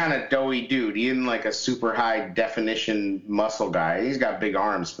 he's kind of doughy dude. He isn't like a super high definition muscle guy. He's got big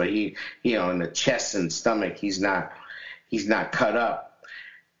arms, but he, you know, in the chest and stomach, he's not cut up.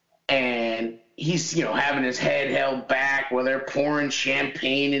 And he's, you know, having his head held back while they're pouring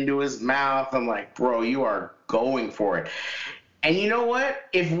champagne into his mouth. I'm like, bro, you are going for it. And you know what?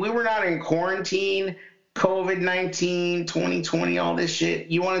 If we were not in quarantine, COVID-19, 2020, all this shit,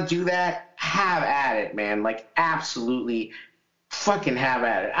 you want to do that? Have at it, man. Like, absolutely fucking have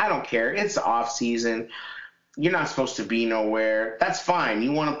at it. I don't care. It's off season. You're not supposed to be nowhere. That's fine.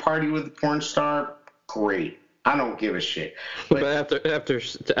 You want to party with a porn star? Great. I don't give a shit. But after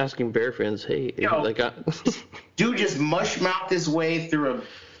asking Bear fans, hey, dude just mush-mouthed his way through a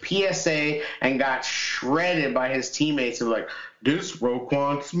PSA and got shredded by his teammates. Who were like, this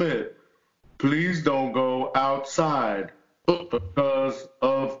Roquan Smith, please don't go outside because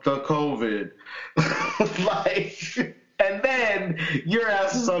of the COVID. Like, and then your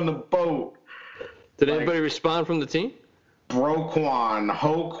ass is on the boat. Did anybody respond from the team? BroQuan,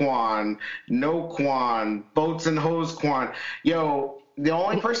 HoesQuan, NoQuan, Boats and HoesQuan. Yo, the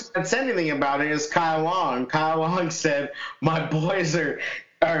only person that said anything about it is Kyle Long. Kyle Long said, my boys are,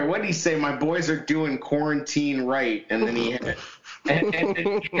 or what did he say? My boys are doing quarantine right. And then he had,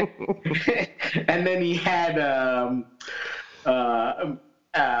 and then he had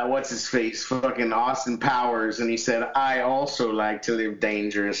what's his face? Fucking Austin Powers, and he said, "I also like to live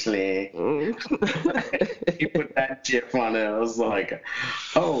dangerously." He put that gif on it. I was like,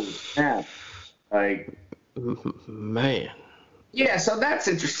 "Oh, yeah." Like, man. Yeah, so that's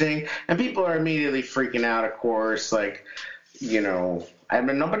interesting, and people are immediately freaking out. Of course, like, I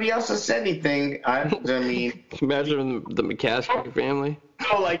mean, nobody else has said anything. I mean, imagine the McCaskey family.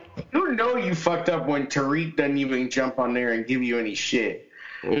 You fucked up when Tariq doesn't even jump on there and give you any shit.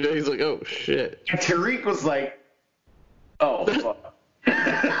 He's like, oh shit. And Tariq was like, oh fuck.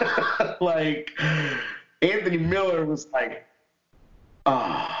 Like, Anthony Miller was like,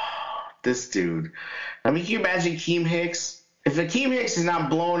 oh, this dude. I mean, can you imagine Keem Hicks? If Akeem Hicks is not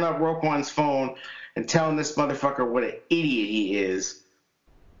blowing up Roquan's phone and telling this motherfucker what an idiot he is,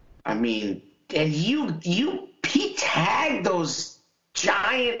 I mean, and he tagged those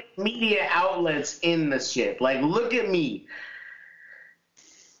giant media outlets in the shit. Like, look at me.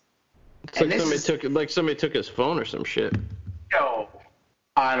 It's like somebody took his phone or some shit. No,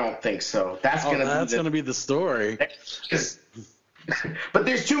 I don't think so. That's gonna be the story. But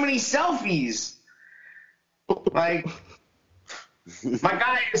there's too many selfies. Like, my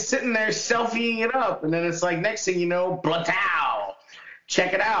guy is sitting there selfieing it up, and then it's like, next thing you know, Blatow.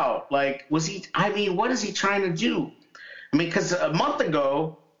 Check it out. Like, what is he trying to do? I mean, because a month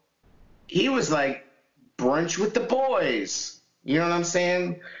ago, he was like, brunch with the boys. You know what I'm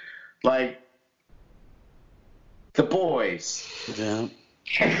saying? Like, the boys. Yeah.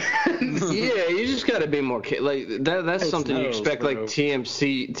 Yeah, you just got to be more like that. That's something you expect, like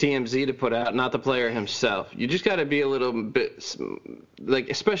TMZ to put out, not the player himself. You just got to be a little bit like,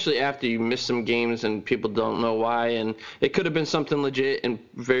 especially after you miss some games and people don't know why, and it could have been something legit and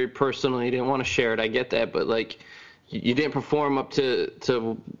very personal. You didn't want to share it. I get that, but like, you didn't perform up to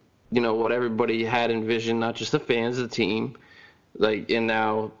what everybody had envisioned, not just the fans, the team. Like, and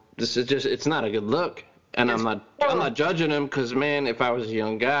now this is just, it's not a good look. And I'm not judging him because, man, if I was a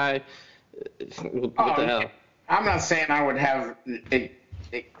young guy, what the hell? I'm not saying I would have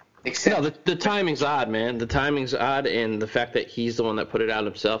No, the timing's odd, man. The timing's odd, and the fact that he's the one that put it out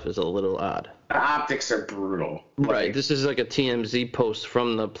himself is a little odd. The optics are brutal. Right. This is like a TMZ post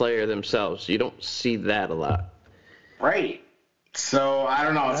from the player themselves. You don't see that a lot. Right. So, I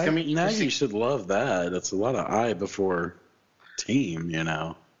don't know. It's going to be now you should love that. It's a lot of eye before team,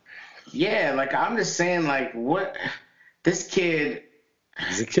 Yeah, like, I'm just saying, like, what this kid.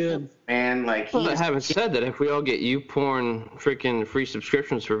 He's a kid, man. Like, well, I haven't said that. If we all get YouPorn freaking free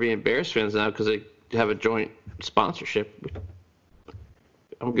subscriptions for being Bears fans now because they have a joint sponsorship,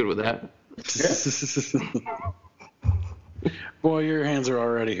 I'm good with that. Boy, your hands are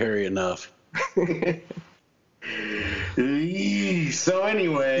already hairy enough. So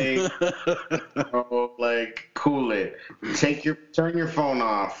anyway, like, cool it. Turn your phone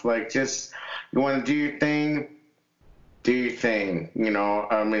off. Like, just, you want to do your thing, do your thing.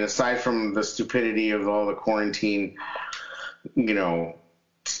 I mean, aside from the stupidity of all the quarantine,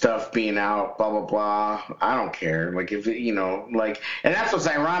 stuff being out, blah blah blah. I don't care. Like, if and that's what's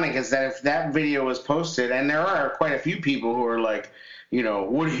ironic is that if that video was posted, and there are quite a few people who are like,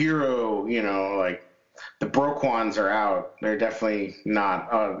 what hero, like. The BroQuans are out. They're definitely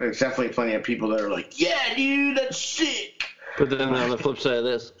not. There's definitely plenty of people that are like, yeah, dude, that's sick. But then on the flip side of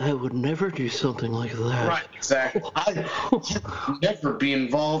this, I would never do something like that. Right, exactly. I would never be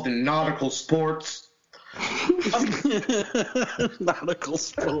involved in nautical sports. Nautical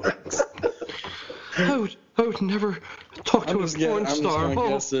sports. I would never talk to a porn star.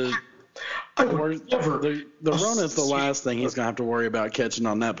 The Rona's the last thing he's going to have to worry about catching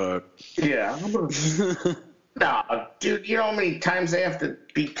on that boat. Yeah. Nah, dude, you know how many times they have to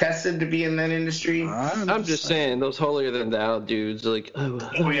be tested to be in that industry? I'm just saying, those holier-than-thou dudes, like,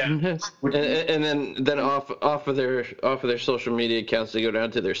 yeah. and then off of their social media accounts, they go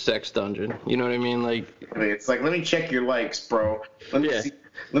down to their sex dungeon. You know what I mean? Like, it's like, let me check your likes, bro. Let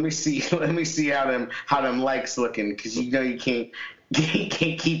me see how them likes looking, because you can't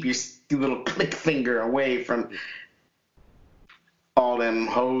keep your little click finger away from all them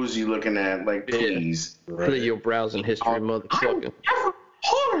hoes you looking at. Like, please. Right. Put your browsing history, motherfucker.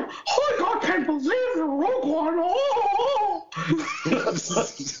 I can't believe the Roquan. Oh.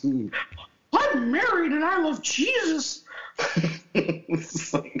 I'm married and I love Jesus.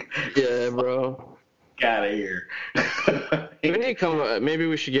 It's like, yeah, bro. Get out of here. Maybe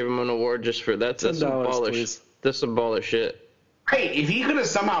we should give him an award just for that. That's some baller shit. Hey, if he could have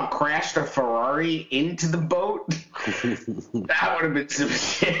somehow crashed a Ferrari into the boat, that would have been some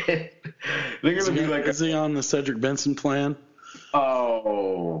shit. They're gonna be like, is he on the Cedric Benson plan?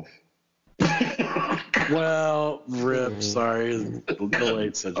 Oh. Well, rip. Sorry,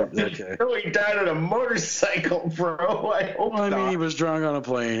 delayed Cedric. Okay. No, he died on a motorcycle, bro. I hope Well, I mean, not. he was drunk on a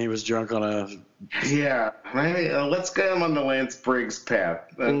plane. He was drunk on a. Yeah, let's get him on the Lance Briggs path.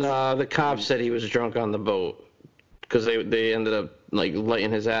 No, the cops said he was drunk on the boat because they ended up like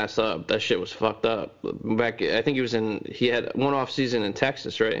lighting his ass up. That shit was fucked up. Back, I think he had one off season in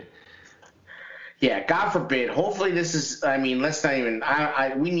Texas, right? Yeah, God forbid. Hopefully this is, I mean, let's not even,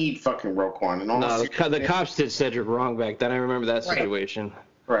 we need fucking Roquan. No, the cops did Cedric wrong back then. I remember that situation.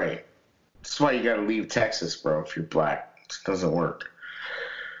 Right. That's why you got to leave Texas, bro, if you're black. It doesn't work.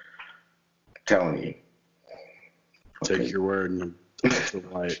 I'm telling you. Take your word and the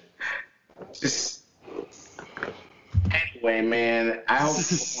light. Just, anyway, man, I hope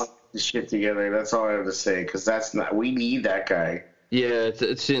we want this shit together. That's all I have to say, because we need that guy. Yeah,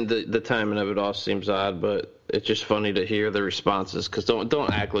 it's in the timing of it all seems odd, but it's just funny to hear the responses because don't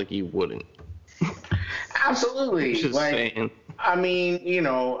act like you wouldn't. Absolutely. Just like, saying. I mean,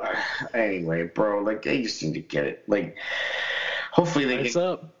 anyway, bro, like, they just need to get it. Like, hopefully they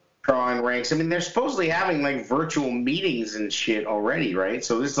get drawing ranks. I mean, they're supposedly having, like, virtual meetings and shit already, right?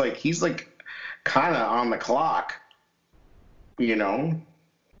 So this, like, he's, like, kind of on the clock,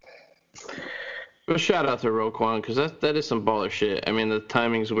 Well, shout out to Roquan because that is some baller shit. I mean, the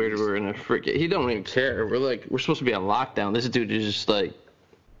timing's weird. We're in a he don't even care. We're supposed to be on lockdown. This dude is just like,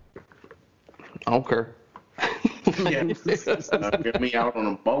 I don't care. Get me out on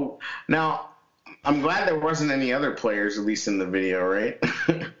a boat. Now, I'm glad there wasn't any other players, at least in the video, right?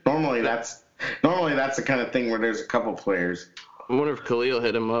 Normally that's the kind of thing where there's a couple players. I wonder if Khalil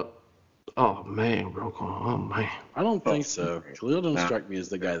hit him up. Oh man, Roquan. Oh man. I don't think so. Khalil don't strike me as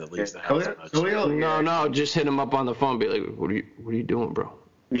the guy that leaves the house much. No, just hit him up on the phone. Be like, what are you doing, bro?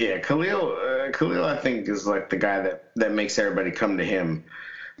 Yeah, Khalil, I think is like the guy that makes everybody come to him.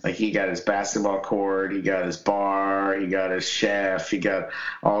 Like he got his basketball court, he got his bar, he got his chef, he got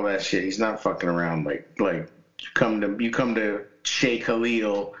all that shit. He's not fucking around. Like you come to Shea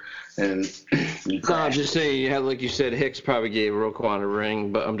Khalil. And no, I'm just saying, like you said, Hicks probably gave Roquan a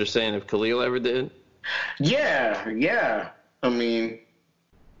ring, but I'm just saying if Khalil ever did. Yeah. I mean,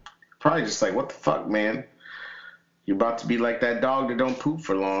 probably just like, what the fuck, man? You're about to be like that dog that don't poop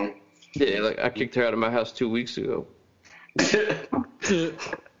for long. Yeah, like I kicked her out of my house 2 weeks ago.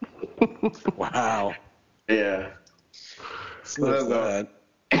 Wow. Yeah. So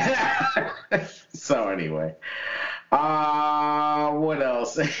So anyway. What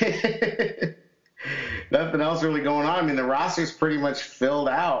else? Nothing else really going on. I mean, the roster's pretty much filled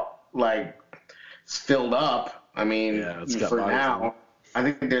out. Like, it's filled up. I mean, for now, I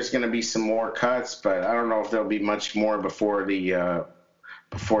think there's going to be some more cuts, but I don't know if there'll be much more before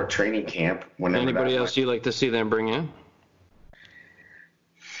training camp. Anybody else you'd like to see them bring in?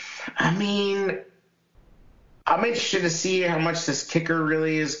 I mean, I'm interested to see how much this kicker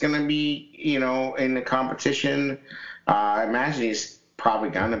really is going to be, in the competition. I imagine he's probably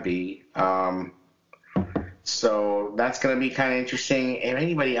going to be. So that's going to be kind of interesting. And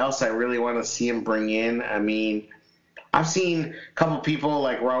anybody else I really want to see him bring in, I mean, I've seen a couple people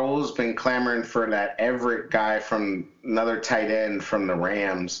like Raul's been clamoring for that Everett guy from another tight end from the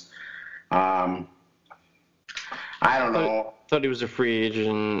Rams. I don't know. I thought he was a free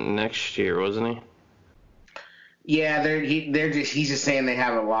agent next year, wasn't he? Yeah, he's just saying they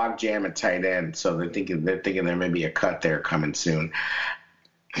have a log jam at tight end, so they're thinking there may be a cut there coming soon.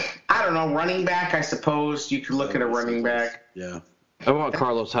 I don't know, running back, I suppose you could look at a running back. Yeah. I want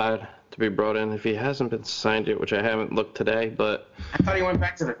Carlos Hyde to be brought in if he hasn't been signed yet, which I haven't looked today, but I thought he went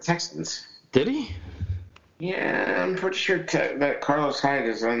back to the Texans. Did he? Yeah, I'm pretty sure that Carlos Hyde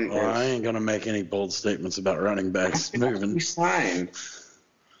is on. Well, I ain't gonna make any bold statements about running backs moving. He signed.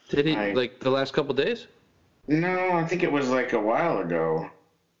 Did he like the last couple days? No, I think it was like a while ago.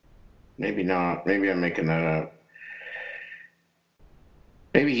 Maybe not. Maybe I'm making that up.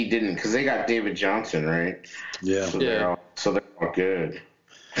 Maybe he didn't, because they got David Johnson, right? Yeah. So they're all good.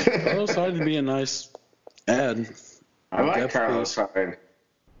 Carlos Hyde would be a nice ad. I like Carlos Hyde.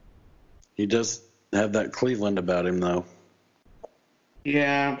 He does have that Cleveland about him, though.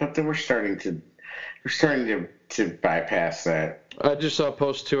 Yeah, but then we're starting to bypass that. I just saw a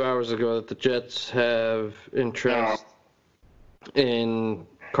post 2 hours ago that the Jets have interest in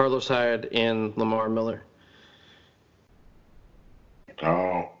Carlos Hyde and Lamar Miller.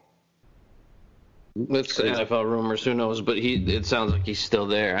 Oh. That's NFL rumors. Who knows? But it sounds like he's still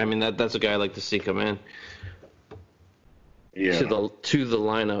there. I mean, that's a guy I like to see come in. Yeah. To the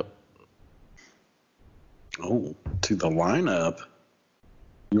lineup. Oh, to the lineup.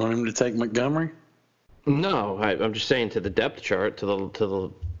 You want him to take Montgomery? No, I'm just saying to the depth chart, to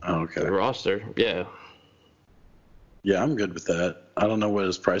the Oh, okay. The roster, yeah. Yeah, I'm good with that. I don't know what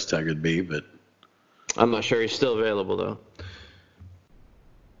his price tag would be, but I'm not sure he's still available, though.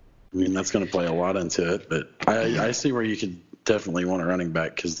 I mean, that's going to play a lot into it. But I see where you could definitely want a running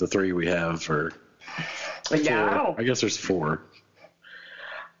back because the three we have are four. I guess there's four.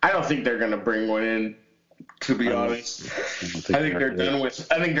 I don't think they're going to bring one in. To be honest, I think they're done with.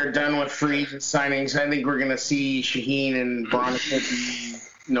 I think they're done with free agent signings. I think we're going to see Shaheen and Bronick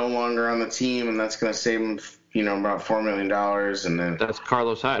no longer on the team, and that's going to save them, about $4 million. And then that's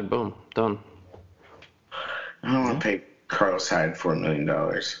Carlos Hyde. Boom, done. I don't want to pay Carlos Hyde $4 million.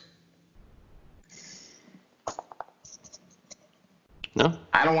 No,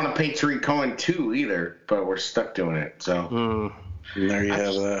 I don't want to pay Tariq Cohen $2 either, but we're stuck doing it. So. And there you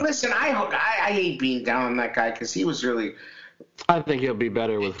have that. Listen, I hate being down on that guy because he was really I think he'll be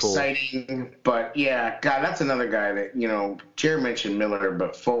better with Foles. Exciting, but yeah, God, that's another guy that, Jared mentioned Miller,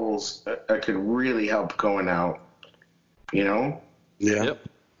 but Foles could really help going out, Yeah. Yep.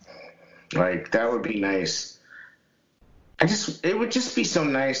 Like, that would be nice. It would just be so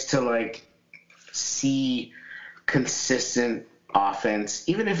nice to, see consistent offense,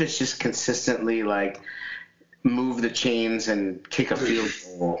 even if it's just consistently, move the chains and kick a field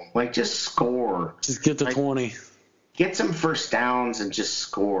goal. Just score. Just get to 20. Get some first downs and just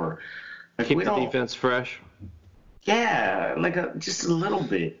score. Keep the defense fresh. Yeah, just a little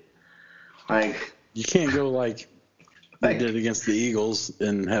bit. You can't go they did against the Eagles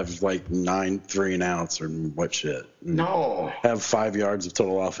and have 9 3-and-outs or what shit. No. Have 5 yards of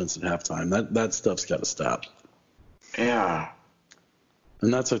total offense at halftime. That stuff's got to stop. Yeah.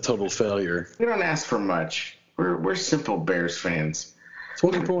 And that's a total failure. We don't ask for much. We're simple Bears fans.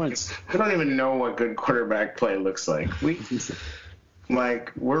 20 points. We don't even know what good quarterback play looks like. We're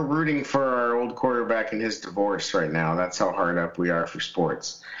rooting for our old quarterback and his divorce right now. That's how hard up we are for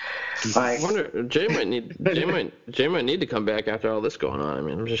sports. I wonder, Jay might need to come back after all this going on. I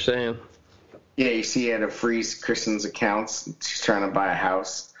mean, I'm just saying. Yeah, you see, he had to freeze Kristen's accounts. She's trying to buy a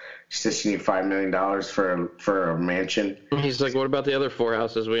house. She says she needs $5 million for a mansion. He's like, what about the other 4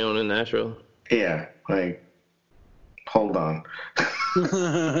 houses we own in Nashville? Yeah, hold on.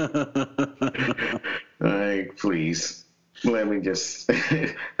 Please. Let me just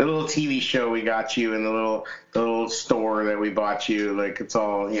the little TV show we got you and the little store that we bought you, it's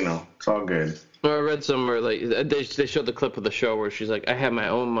all it's all good. Well, I read somewhere they showed the clip of the show where she's like, I have my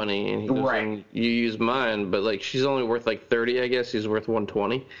own money and he goes, right. You use mine, but she's only worth 30, I guess. He's worth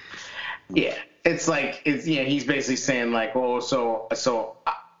 120. Yeah. It's he's basically saying so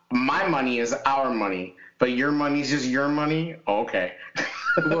my money is our money, but your money's just your money? Okay.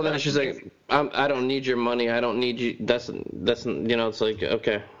 Well, then she's like, I don't need your money. I don't need you. That's it's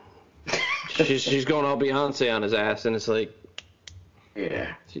okay. She's going all Beyonce on his ass, and it's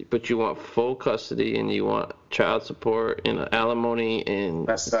yeah. But you want full custody, and you want child support and alimony, and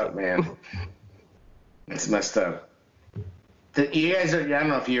messed up, man. It's messed up. You guys, I don't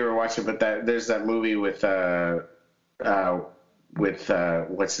know if you ever watched it, but there's that movie with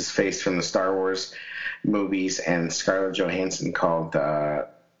what's his face from the Star Wars movies and Scarlett Johansson called The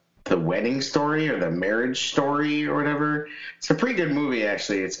Wedding Story or The Marriage Story or whatever. It's a pretty good movie,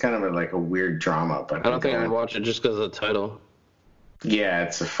 actually. It's kind of a weird drama, but I don't think I would watch it just because of the title. Yeah,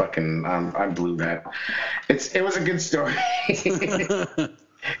 it's a fucking I blew that. It was a good story.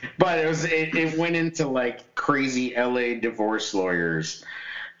 But it went into crazy LA divorce lawyers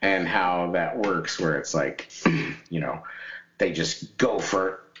and how that works, where it's they just go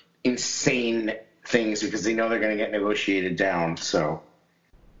for insane things because they know they're going to get negotiated down. So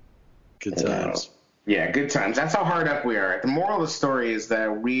good times. Yeah, good times. That's how hard up we are. The moral of the story is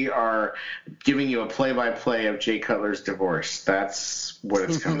that we are giving you a play-by-play of Jay Cutler's divorce. That's what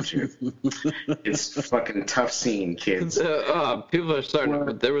it's come to. It's a fucking tough scene, kids. People are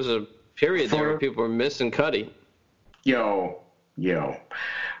starting. There was a period there where people were missing Cuddy. Yo.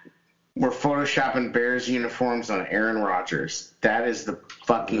 We're photoshopping Bears uniforms on Aaron Rodgers. That is the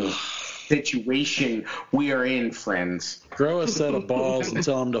fucking situation we are in, friends. Grow a set of balls and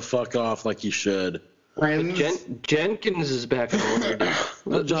tell him to fuck off like you should. Friends. Jenkins is back in order.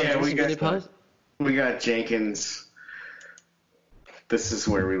 We got Jenkins. This is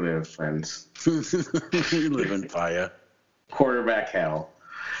where we live, friends. We live in Paya. Quarterback hell.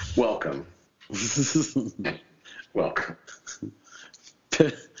 Welcome. Welcome.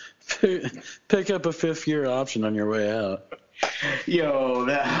 Pick up a 5th-year option on your way out. Yo,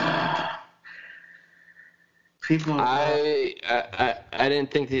 people. I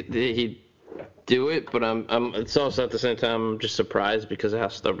didn't think that he'd do it, but it's also at the same time I'm just surprised because of how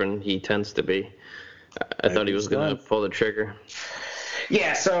stubborn he tends to be. I thought he was gonna pull the trigger.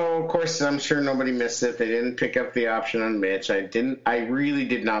 Yeah, so of course I'm sure nobody missed it. They didn't pick up the option on Mitch. I really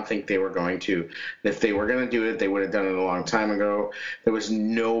did not think they were going to. If they were going to do it, they would have done it a long time ago. There was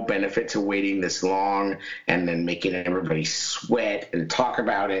no benefit to waiting this long and then making everybody sweat and talk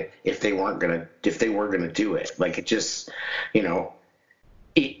about it if they were going to do it. Like, it just, it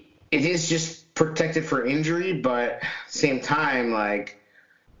is just protected for injury, but same time, like,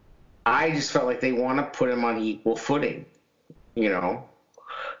 I just felt like they want to put him on equal footing.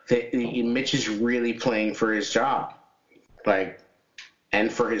 Mitch is really playing for his job,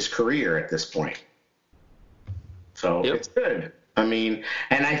 and for his career at this point. So It's good. I mean,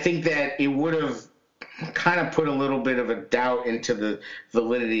 and I think that it would have kind of put a little bit of a doubt into the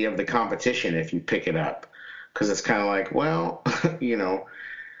validity of the competition if you pick it up, because it's kind of like, well,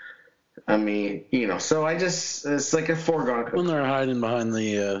 so it's like a foregone. When they're hiding behind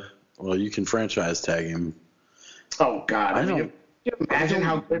the, you can franchise tag him. Oh God! Can you imagine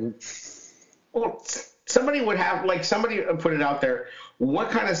how good? Well, somebody would have somebody put it out there. What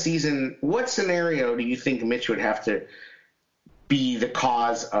kind of season? What scenario do you think Mitch would have to be the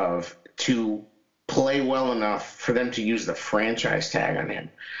cause of to play well enough for them to use the franchise tag on him?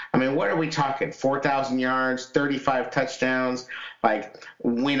 I mean, what are we talking? 4,000 yards, 35 touchdowns,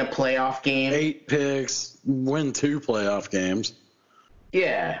 win a playoff game, 8 picks, win 2 playoff games.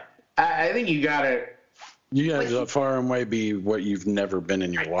 Yeah, I think you got to. You gotta far and away be what you've never been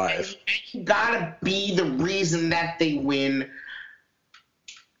in your life. You gotta be the reason that they win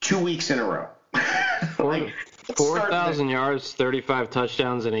 2 weeks in a row. 4,000 yards, 35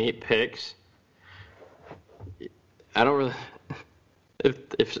 touchdowns, and 8 picks. I don't really.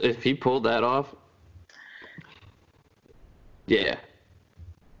 If he pulled that off, yeah,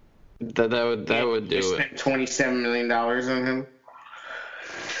 that would do it. Spent $27 million on him.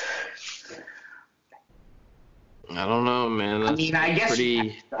 I don't know, man. That's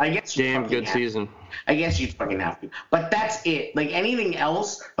I guess damn good season. I guess you fucking have to. But that's it. Anything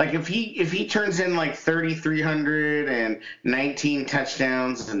else, if he turns in 3,300 and 19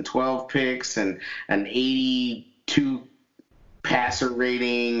 touchdowns and 12 picks and an 82 passer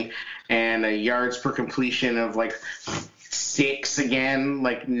rating and a yards per completion of 6 again,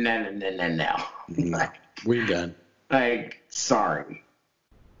 no. We're done. Sorry.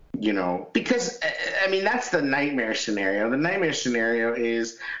 Because, that's the nightmare scenario. The nightmare scenario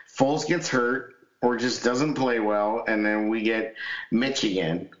is Foles gets hurt or just doesn't play well, and then we get Mitch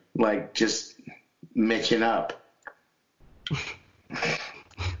again, just Mitching up.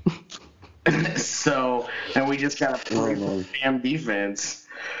 So, and we just got to play for damn defense.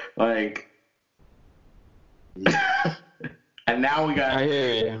 And now we got... I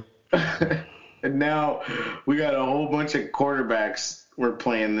hear you. And now we got a whole bunch of quarterbacks we're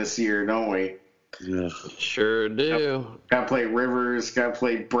playing this year, don't we? Yeah. Sure do. Got to play Rivers, got to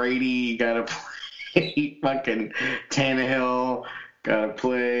play Brady, got to play fucking Tannehill, got to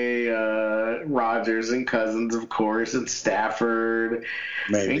play Rodgers and Cousins, of course, and Stafford.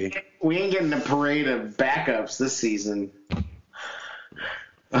 Maybe. We ain't getting a parade of backups this season.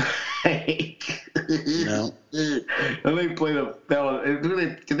 No. Did they play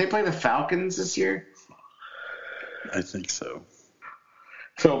the Falcons this year? I think so.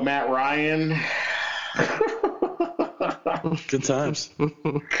 So Matt Ryan. Good times.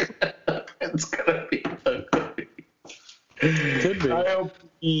 It's gonna be ugly. Could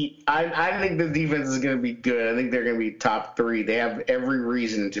be. I think the defense is gonna be good. I think they're gonna be top 3. They have every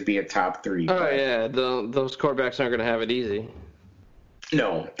reason to be a top 3. Oh yeah, those quarterbacks aren't gonna have it easy.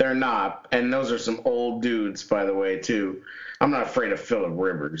 No, they're not. And those are some old dudes, by the way, too. I'm not afraid of Phillip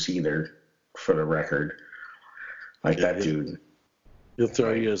Rivers either, for the record. That dude. He'll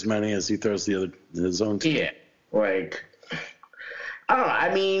throw you as many as he throws his own team. Yeah. I don't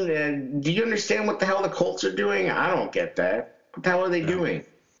know. Do you understand what the hell the Colts are doing? I don't get that. What the hell are they doing?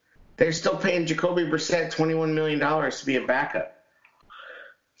 They're still paying Jacoby Brissett $21 million to be a backup.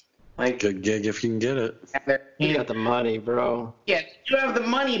 Good gig if you can get it. You got the money, bro. Yeah, you have the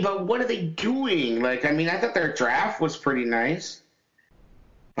money, but what are they doing? I thought their draft was pretty nice.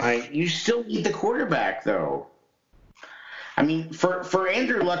 You still need the quarterback, though. For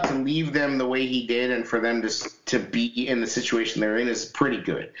Andrew Luck to leave them the way he did and for them to be in the situation they're in is pretty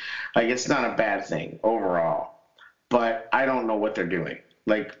good. It's not a bad thing overall. But I don't know what they're doing.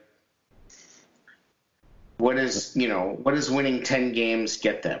 What does winning 10 games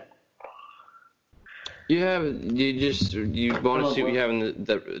get them? You want to see what you have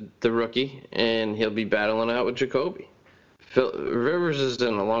in the rookie, and he'll be battling out with Jacoby. Rivers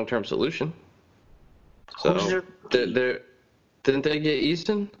isn't a long-term solution. So didn't they get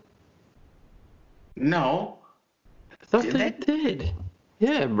Easton? No. I thought they did.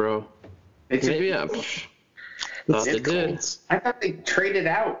 Yeah, bro. Maybe I thought they did. I thought they traded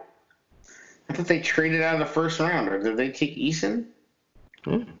out. I thought they traded out of the first round. Or did they take Eason?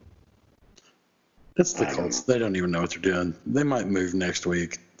 It's the Colts. They don't even know what they're doing. They might move next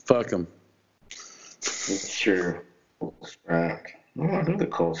week. Fuck them. Sure. Colts draft. I don't know who the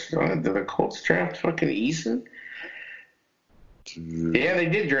Colts draft. Did the Colts draft fucking Eason? Yeah, they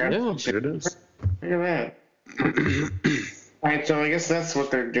did draft. Yeah, there it is. Look at that. All right, so I guess that's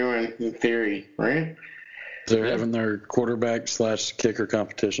what they're doing in theory, right? They're having their quarterback/kicker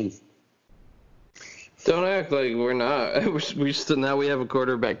competition. Don't act like we're not. Now we have a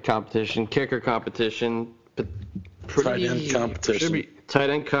quarterback competition, kicker competition, tight end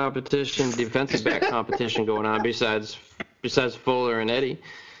competition, defensive back competition going on. Besides Fuller and Eddie.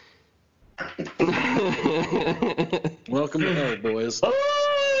 Welcome to hell, boys.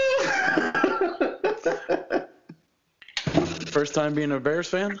 First time being a Bears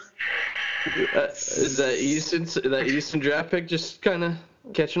fan? Is that Easton draft pick just kind of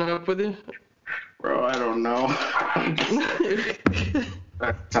catching up with you? Bro, I don't know.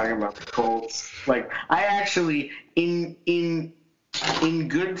 I'm talking about the Colts. Like, I actually, in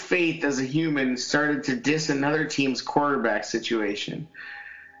good faith as a human, started to diss another team's quarterback situation.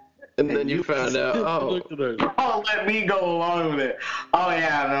 And then you found out, let me go along with it. Oh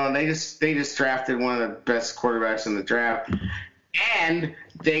yeah, no, they just drafted one of the best quarterbacks in the draft, and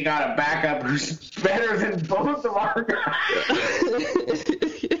they got a backup who's better than both of our guys.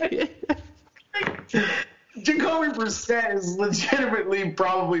 Jacoby Brissett is legitimately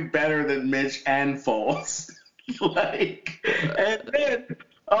probably better than Mitch and Foles. And then,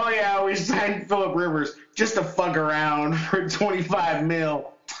 oh yeah, we signed Phillip Rivers just to fuck around for $25 million.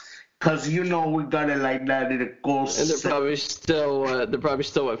 Cause we got it like that in the Colts. And they're probably still at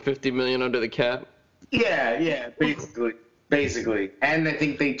 $50 million under the cap. Yeah, basically. And I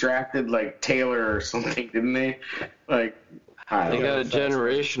think they drafted like Taylor or something, didn't they? Like, they got a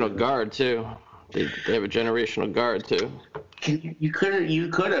generational guard too. They have a generational guard too. You could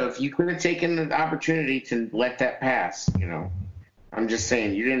have taken the opportunity to let that pass. I'm just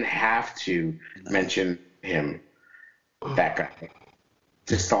saying you didn't have to mention him, that guy.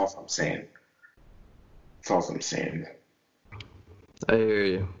 Just all I'm saying. That's all I'm saying. I hear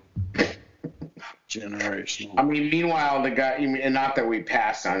you. Generational. I mean, meanwhile, the guy, and not that we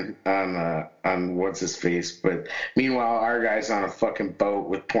passed on what's his face, but meanwhile, our guy's on a fucking boat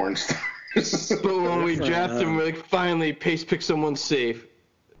with porn stars. But when we draft him, we're like, finally, Pace pick someone safe.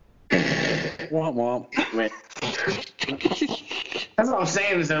 Womp womp. Man. That's what I'm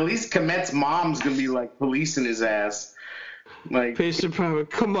saying, is at least Komet's mom's going to be like policing his ass. Like, Pace probably,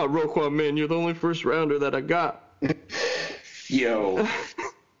 come on, Roquan, man, you're the only first rounder that I got. Yo.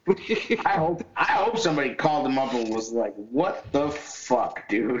 I hope somebody called him up and was like, what the fuck,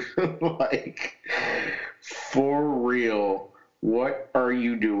 dude? Like, for real, what are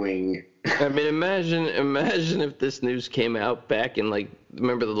you doing? I mean, imagine if this news came out back in, like,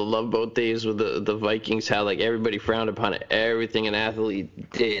 remember the Love Boat days with the Vikings, how, like, everybody frowned upon it, everything an athlete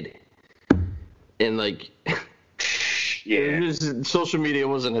did. And, like, yeah, social media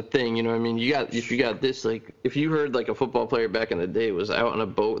wasn't a thing, you know what I mean? If you got this, like, if you heard, like, a football player back in the day was out on a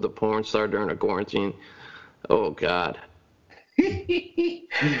boat with a porn star during a quarantine, oh, God.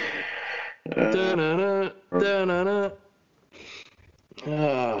 Da-na-na, da-na-na.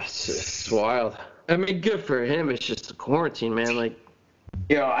 Oh, it's wild. I mean, good for him. It's just the quarantine, man. Like,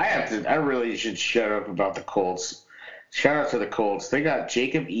 I really should shut up about the Colts. Shout out to the Colts. They got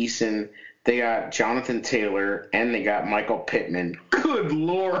Jacob Eason, they got Jonathan Taylor, and they got Michael Pittman. Good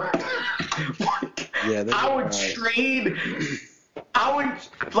Lord. Yeah, I would trade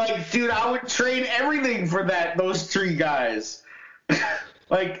everything for those three guys.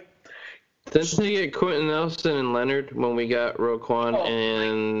 Like, didn't they get Quentin Nelson and Leonard when we got Roquan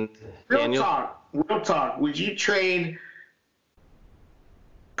and Daniel? Real talk. Would you trade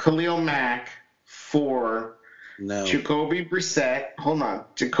Khalil Mack for Jacoby Brissett? Hold on.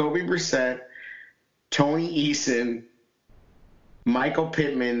 Jacoby Brissett, Tony Eason, Michael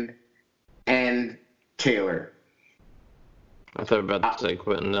Pittman, and Taylor. I thought about to say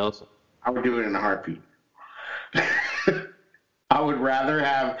Quentin Nelson. I would do it in a heartbeat. I would rather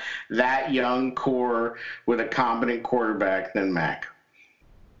have that young core with a competent quarterback than Mac.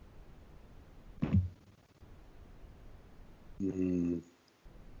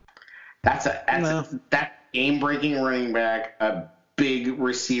 That's that game-breaking running back, a big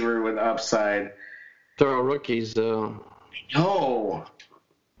receiver with upside. They're all rookies, though. No.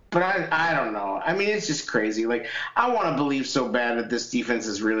 But I don't know. I mean, it's just crazy. Like, I want to believe so bad that this defense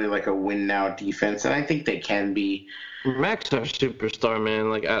is really like a win-now defense, and I think they can be. Mac's our superstar, man.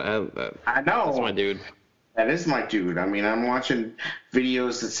 Like, I know. That's my dude. That is my dude. I mean, I'm watching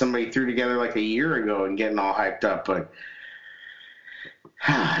videos that somebody threw together like a year ago and getting all hyped up. But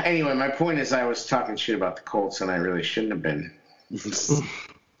anyway, my point is I was talking shit about the Colts, and I really shouldn't have been.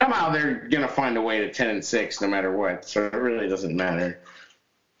 Somehow they're going to find a way to 10-6 no matter what, so it really doesn't matter.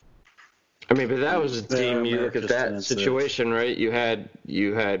 I mean, but that was a team. You look at that situation, right? You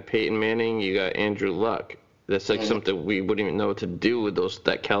had Peyton Manning, you got Andrew Luck. That's like something we wouldn't even know what to do with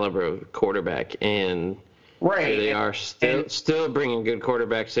that caliber of quarterback, and right. They are still bringing good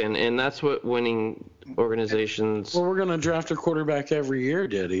quarterbacks in, and that's what winning organizations. Well, we're going to draft a quarterback every year,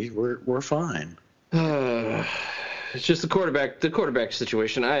 Diddy. We're fine. It's just the quarterback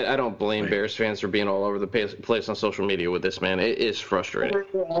situation. I don't blame Bears fans for being all over the place on social media with this, man. It is frustrating.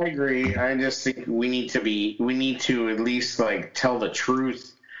 I agree. I just think we need to at least like tell the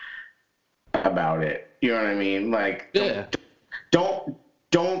truth about it. You know what I mean? Like, yeah.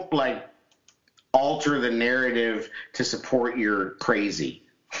 Don't like alter the narrative to support your crazy.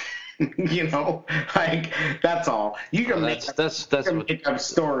 You know, like that's all. You can make up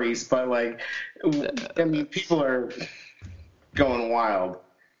stories, but like, I mean, people are going wild.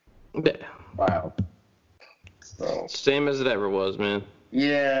 Yeah. Wild. So same as it ever was, man.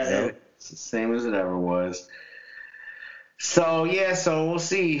 Yeah, it's the same as it ever was. So yeah, so we'll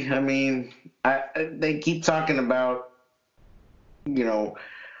see. I mean, they keep talking about, you know,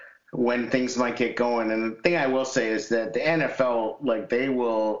 when things might get going, and the thing I will say is that the NFL, like, they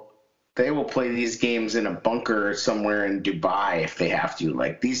will play these games in a bunker somewhere in Dubai if they have to.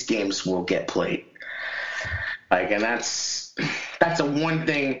 Like, these games will get played. Like, and that's a one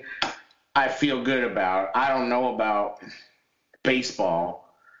thing I feel good about. I don't know about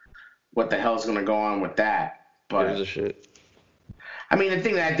baseball, what the hell's going to go on with that. But here's the shit. I mean, the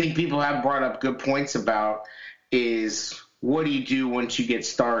thing that I think people have brought up good points about is, what do you do once you get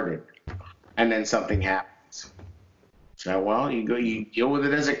started and then something happens? So, well, you deal with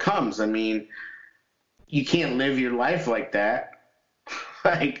it as it comes. I mean, you can't live your life like that.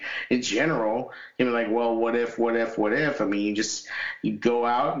 Like, in general, you're like, well, what if? I mean, you go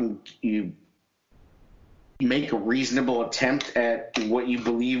out and you make a reasonable attempt at what you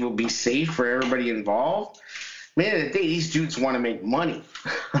believe will be safe for everybody involved. Man, at the day, these dudes want to make money.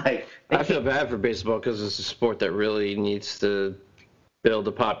 Like, I feel bad for baseball because it's a sport that really needs to build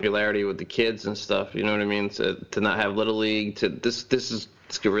a popularity with the kids and stuff. You know what I mean? To not have little league. This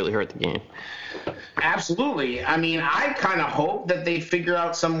could really hurt the game. Absolutely. I mean, I kind of hope that they figure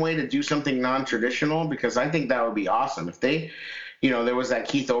out some way to do something non-traditional, because I think that would be awesome if they, you know, there was that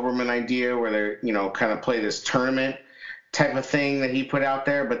Keith Olbermann idea where they're, you know, kind of play this tournament type of thing that he put out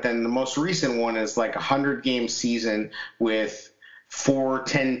there. But then the most recent one is like 100-game season with 4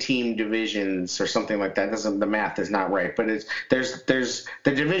 10-team divisions or something like that. The math is not right, but there's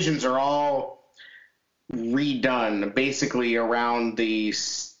the divisions are all redone basically around the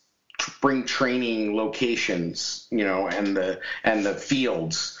spring training locations, you know, and the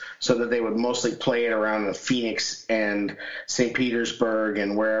fields, so that they would mostly play it around the Phoenix and St. Petersburg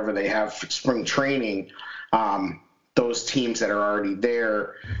and wherever they have spring training. Those teams that are already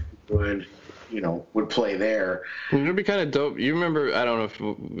there would play there. It would be kind of dope. You remember, I don't know if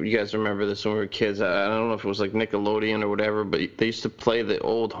you guys remember this when we were kids. I don't know if it was like Nickelodeon or whatever, but they used to play the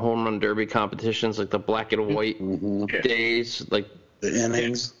old home run derby competitions, like the black and white days, like the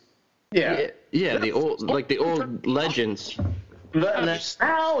innings. Yeah. Yeah, the old legends.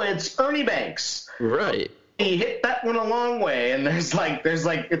 Now it's Ernie Banks. Right. He hit that one a long way, and it's like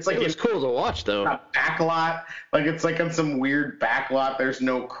it was cool to watch though. A back lot, like it's like on some weird back lot. There's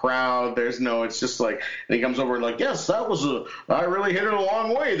no crowd. It's just like, and he comes over and like, yes, I really hit it a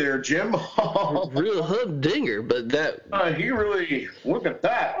long way there, Jim. Real hook dinger, but that he really, look at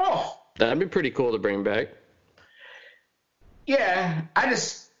that. Oh, that'd be pretty cool to bring back. Yeah, I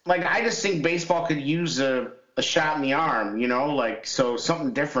just think baseball could use a shot in the arm, you know, like, so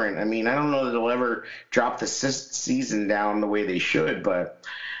something different. I mean, I don't know that they'll ever drop the season down the way they should, but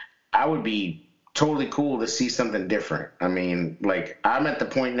I would be totally cool to see something different. I mean, like, I'm at the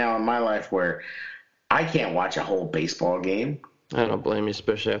point now in my life where I can't watch a whole baseball game. I don't blame you,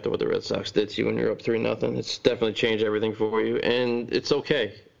 especially after what the Red Sox did to you when you're up 3-0. It's definitely changed everything for you, and it's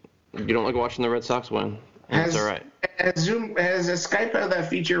okay. You don't like watching the Red Sox win. It's all right. Has Skype had that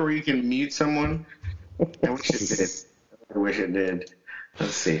feature where you can mute someone? I wish it did.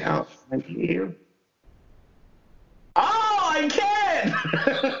 Let's see. How can you? Oh, I can!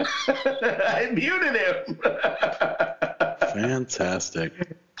 I muted him. Fantastic.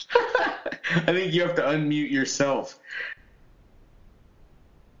 I think you have to unmute yourself.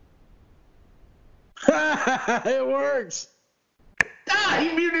 It works. He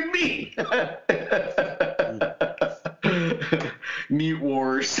muted me. Mute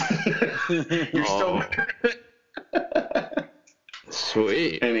wars. You're still.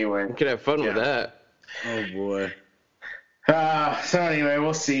 Sweet. Anyway, You could have fun with that. Oh boy. So anyway,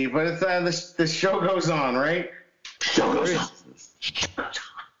 we'll see. But it's, the show goes on, right? Show goes on.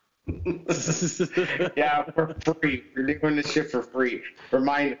 Yeah, for free. We're doing this shit for free.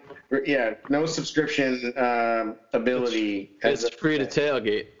 No subscription ability. It's free to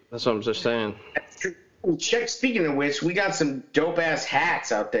tailgate. That's what I'm just saying. Speaking of which, we got some dope ass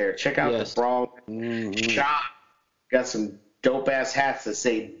hats out there. Check out the Brawl shop. Got some dope ass hats that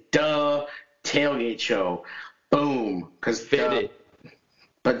say "Duh Tailgate Show." Boom. Cause fitted.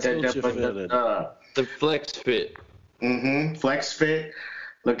 The flex fit. Flex fit.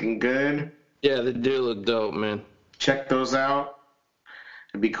 Looking good. Yeah, they do look dope, man. Check those out.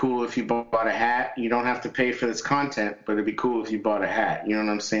 It'd be cool if you bought a hat. You don't have to pay for this content, but it'd be cool if you bought a hat. You know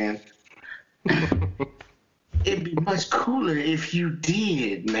what I'm saying? It'd be much cooler if you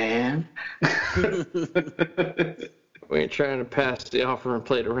did, man. We ain't trying to pass the offer and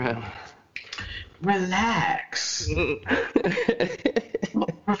play it around. Relax.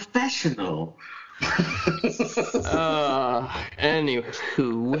 Professional.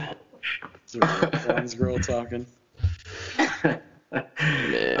 Anywho. Roquan's girl talking.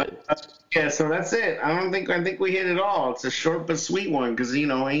 Yeah, so that's it. I think we hit it all. It's a short but sweet one because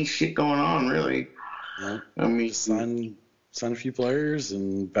ain't shit going on really. Yeah. I mean, just sign a few players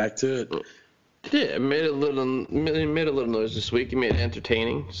and back to it. Yeah, it made a little noise this week. It made it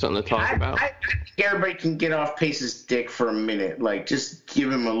entertaining, something to talk about. I think everybody can get off Pace's dick for a minute. Like, just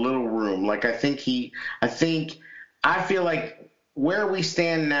give him a little room. Like, I feel like where we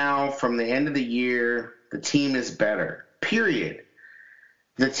stand now from the end of the year, the team is better. Period.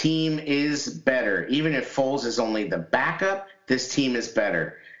 The team is better. Even if Foles is only the backup, this team is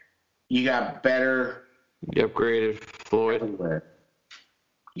better. You got better. You upgraded Floyd. Everywhere.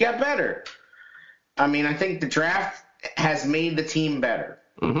 You got better. I mean, I think the draft has made the team better.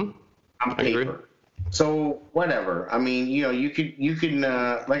 Mm-hmm. On paper. So whatever. I mean, you can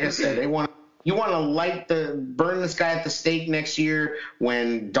like I said, you want to burn this guy at the stake next year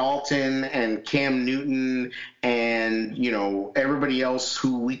when Dalton and Cam Newton and everybody else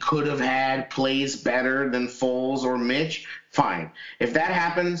who we could have had plays better than Foles or Mitch. Fine. If that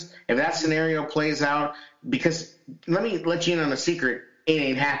happens, if that scenario plays out, because let me let you in on a secret, it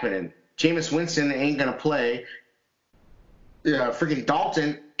ain't happening. Jameis Winston ain't going to play. Freaking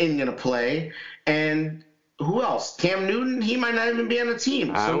Dalton ain't going to play. And who else? Cam Newton, he might not even be on the team.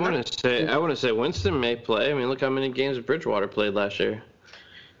 So I want to say Winston may play. I mean, look how many games Bridgewater played last year.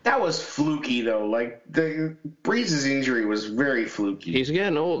 That was fluky, though. Like, Breeze's injury was very fluky. He's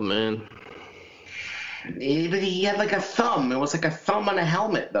getting old, man. But he had like a thumb. It was like a thumb on a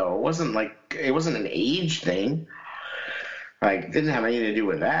helmet, though. It wasn't an age thing. Like, it didn't have anything to do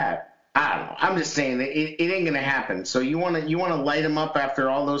with that. I don't know. I'm just saying that it ain't gonna happen. So you wanna light him up after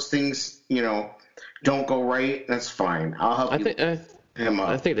all those things, don't go right. That's fine. I'll help him up.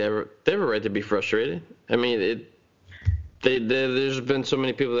 I think they have a right to be frustrated. I mean, there's been so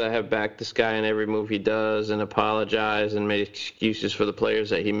many people that have backed this guy in every move he does and apologize and made excuses for the players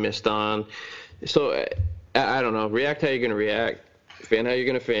that he missed on. So I don't know. React how you're gonna react. Fan how you're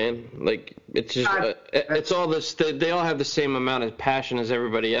gonna fan. Like, it's just it's all this. They all have the same amount of passion as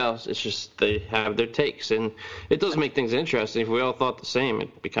everybody else. It's just they have their takes, and it does make things interesting. If we all thought the same,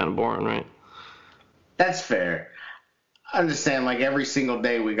 it'd be kind of boring, right? That's fair. I'm just saying, like, every single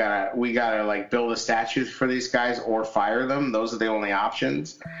day we gotta like build a statue for these guys or fire them. Those are the only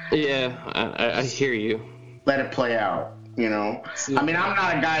options. Yeah, I hear you. Let it play out. I mean, I'm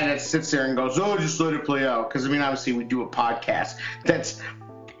not a guy that sits there and goes, "Oh, just let it play out." Because I mean, obviously, we do a podcast.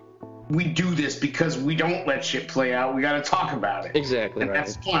 We do this because we don't let shit play out. We got to talk about it. Exactly. And right.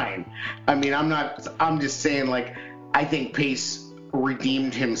 That's fine. I mean, I'm just saying, like, I think Pace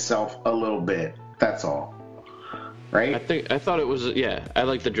redeemed himself a little bit. That's all. Right? I thought it was, yeah. I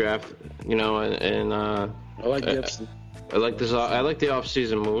like the draft, and I like Gibson. I like this. I like the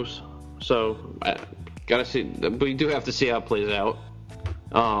off-season moves. So gotta see. We do have to see how it plays out.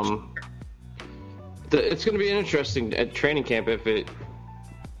 It's going to be an interesting at training camp if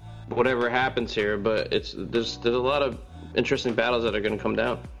whatever happens here. But there's a lot of interesting battles that are going to come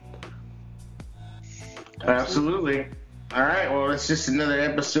down. Absolutely. All right. Well, it's just another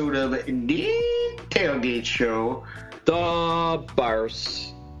episode of the TailGate Show. The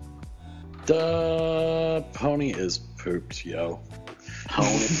Bars. The pony is pooped, yo.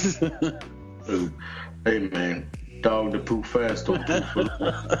 Tony. Dude, hey, man. Dog that poop fast don't poop for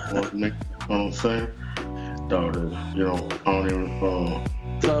the you know what I'm saying? Dog that, you know, I don't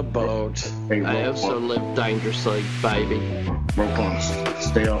even, The boat. hey, I also live dangerously, baby. Roquan,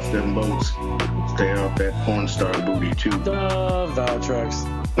 stay off them boats. Stay off that porn star booty, too. The Valtrex.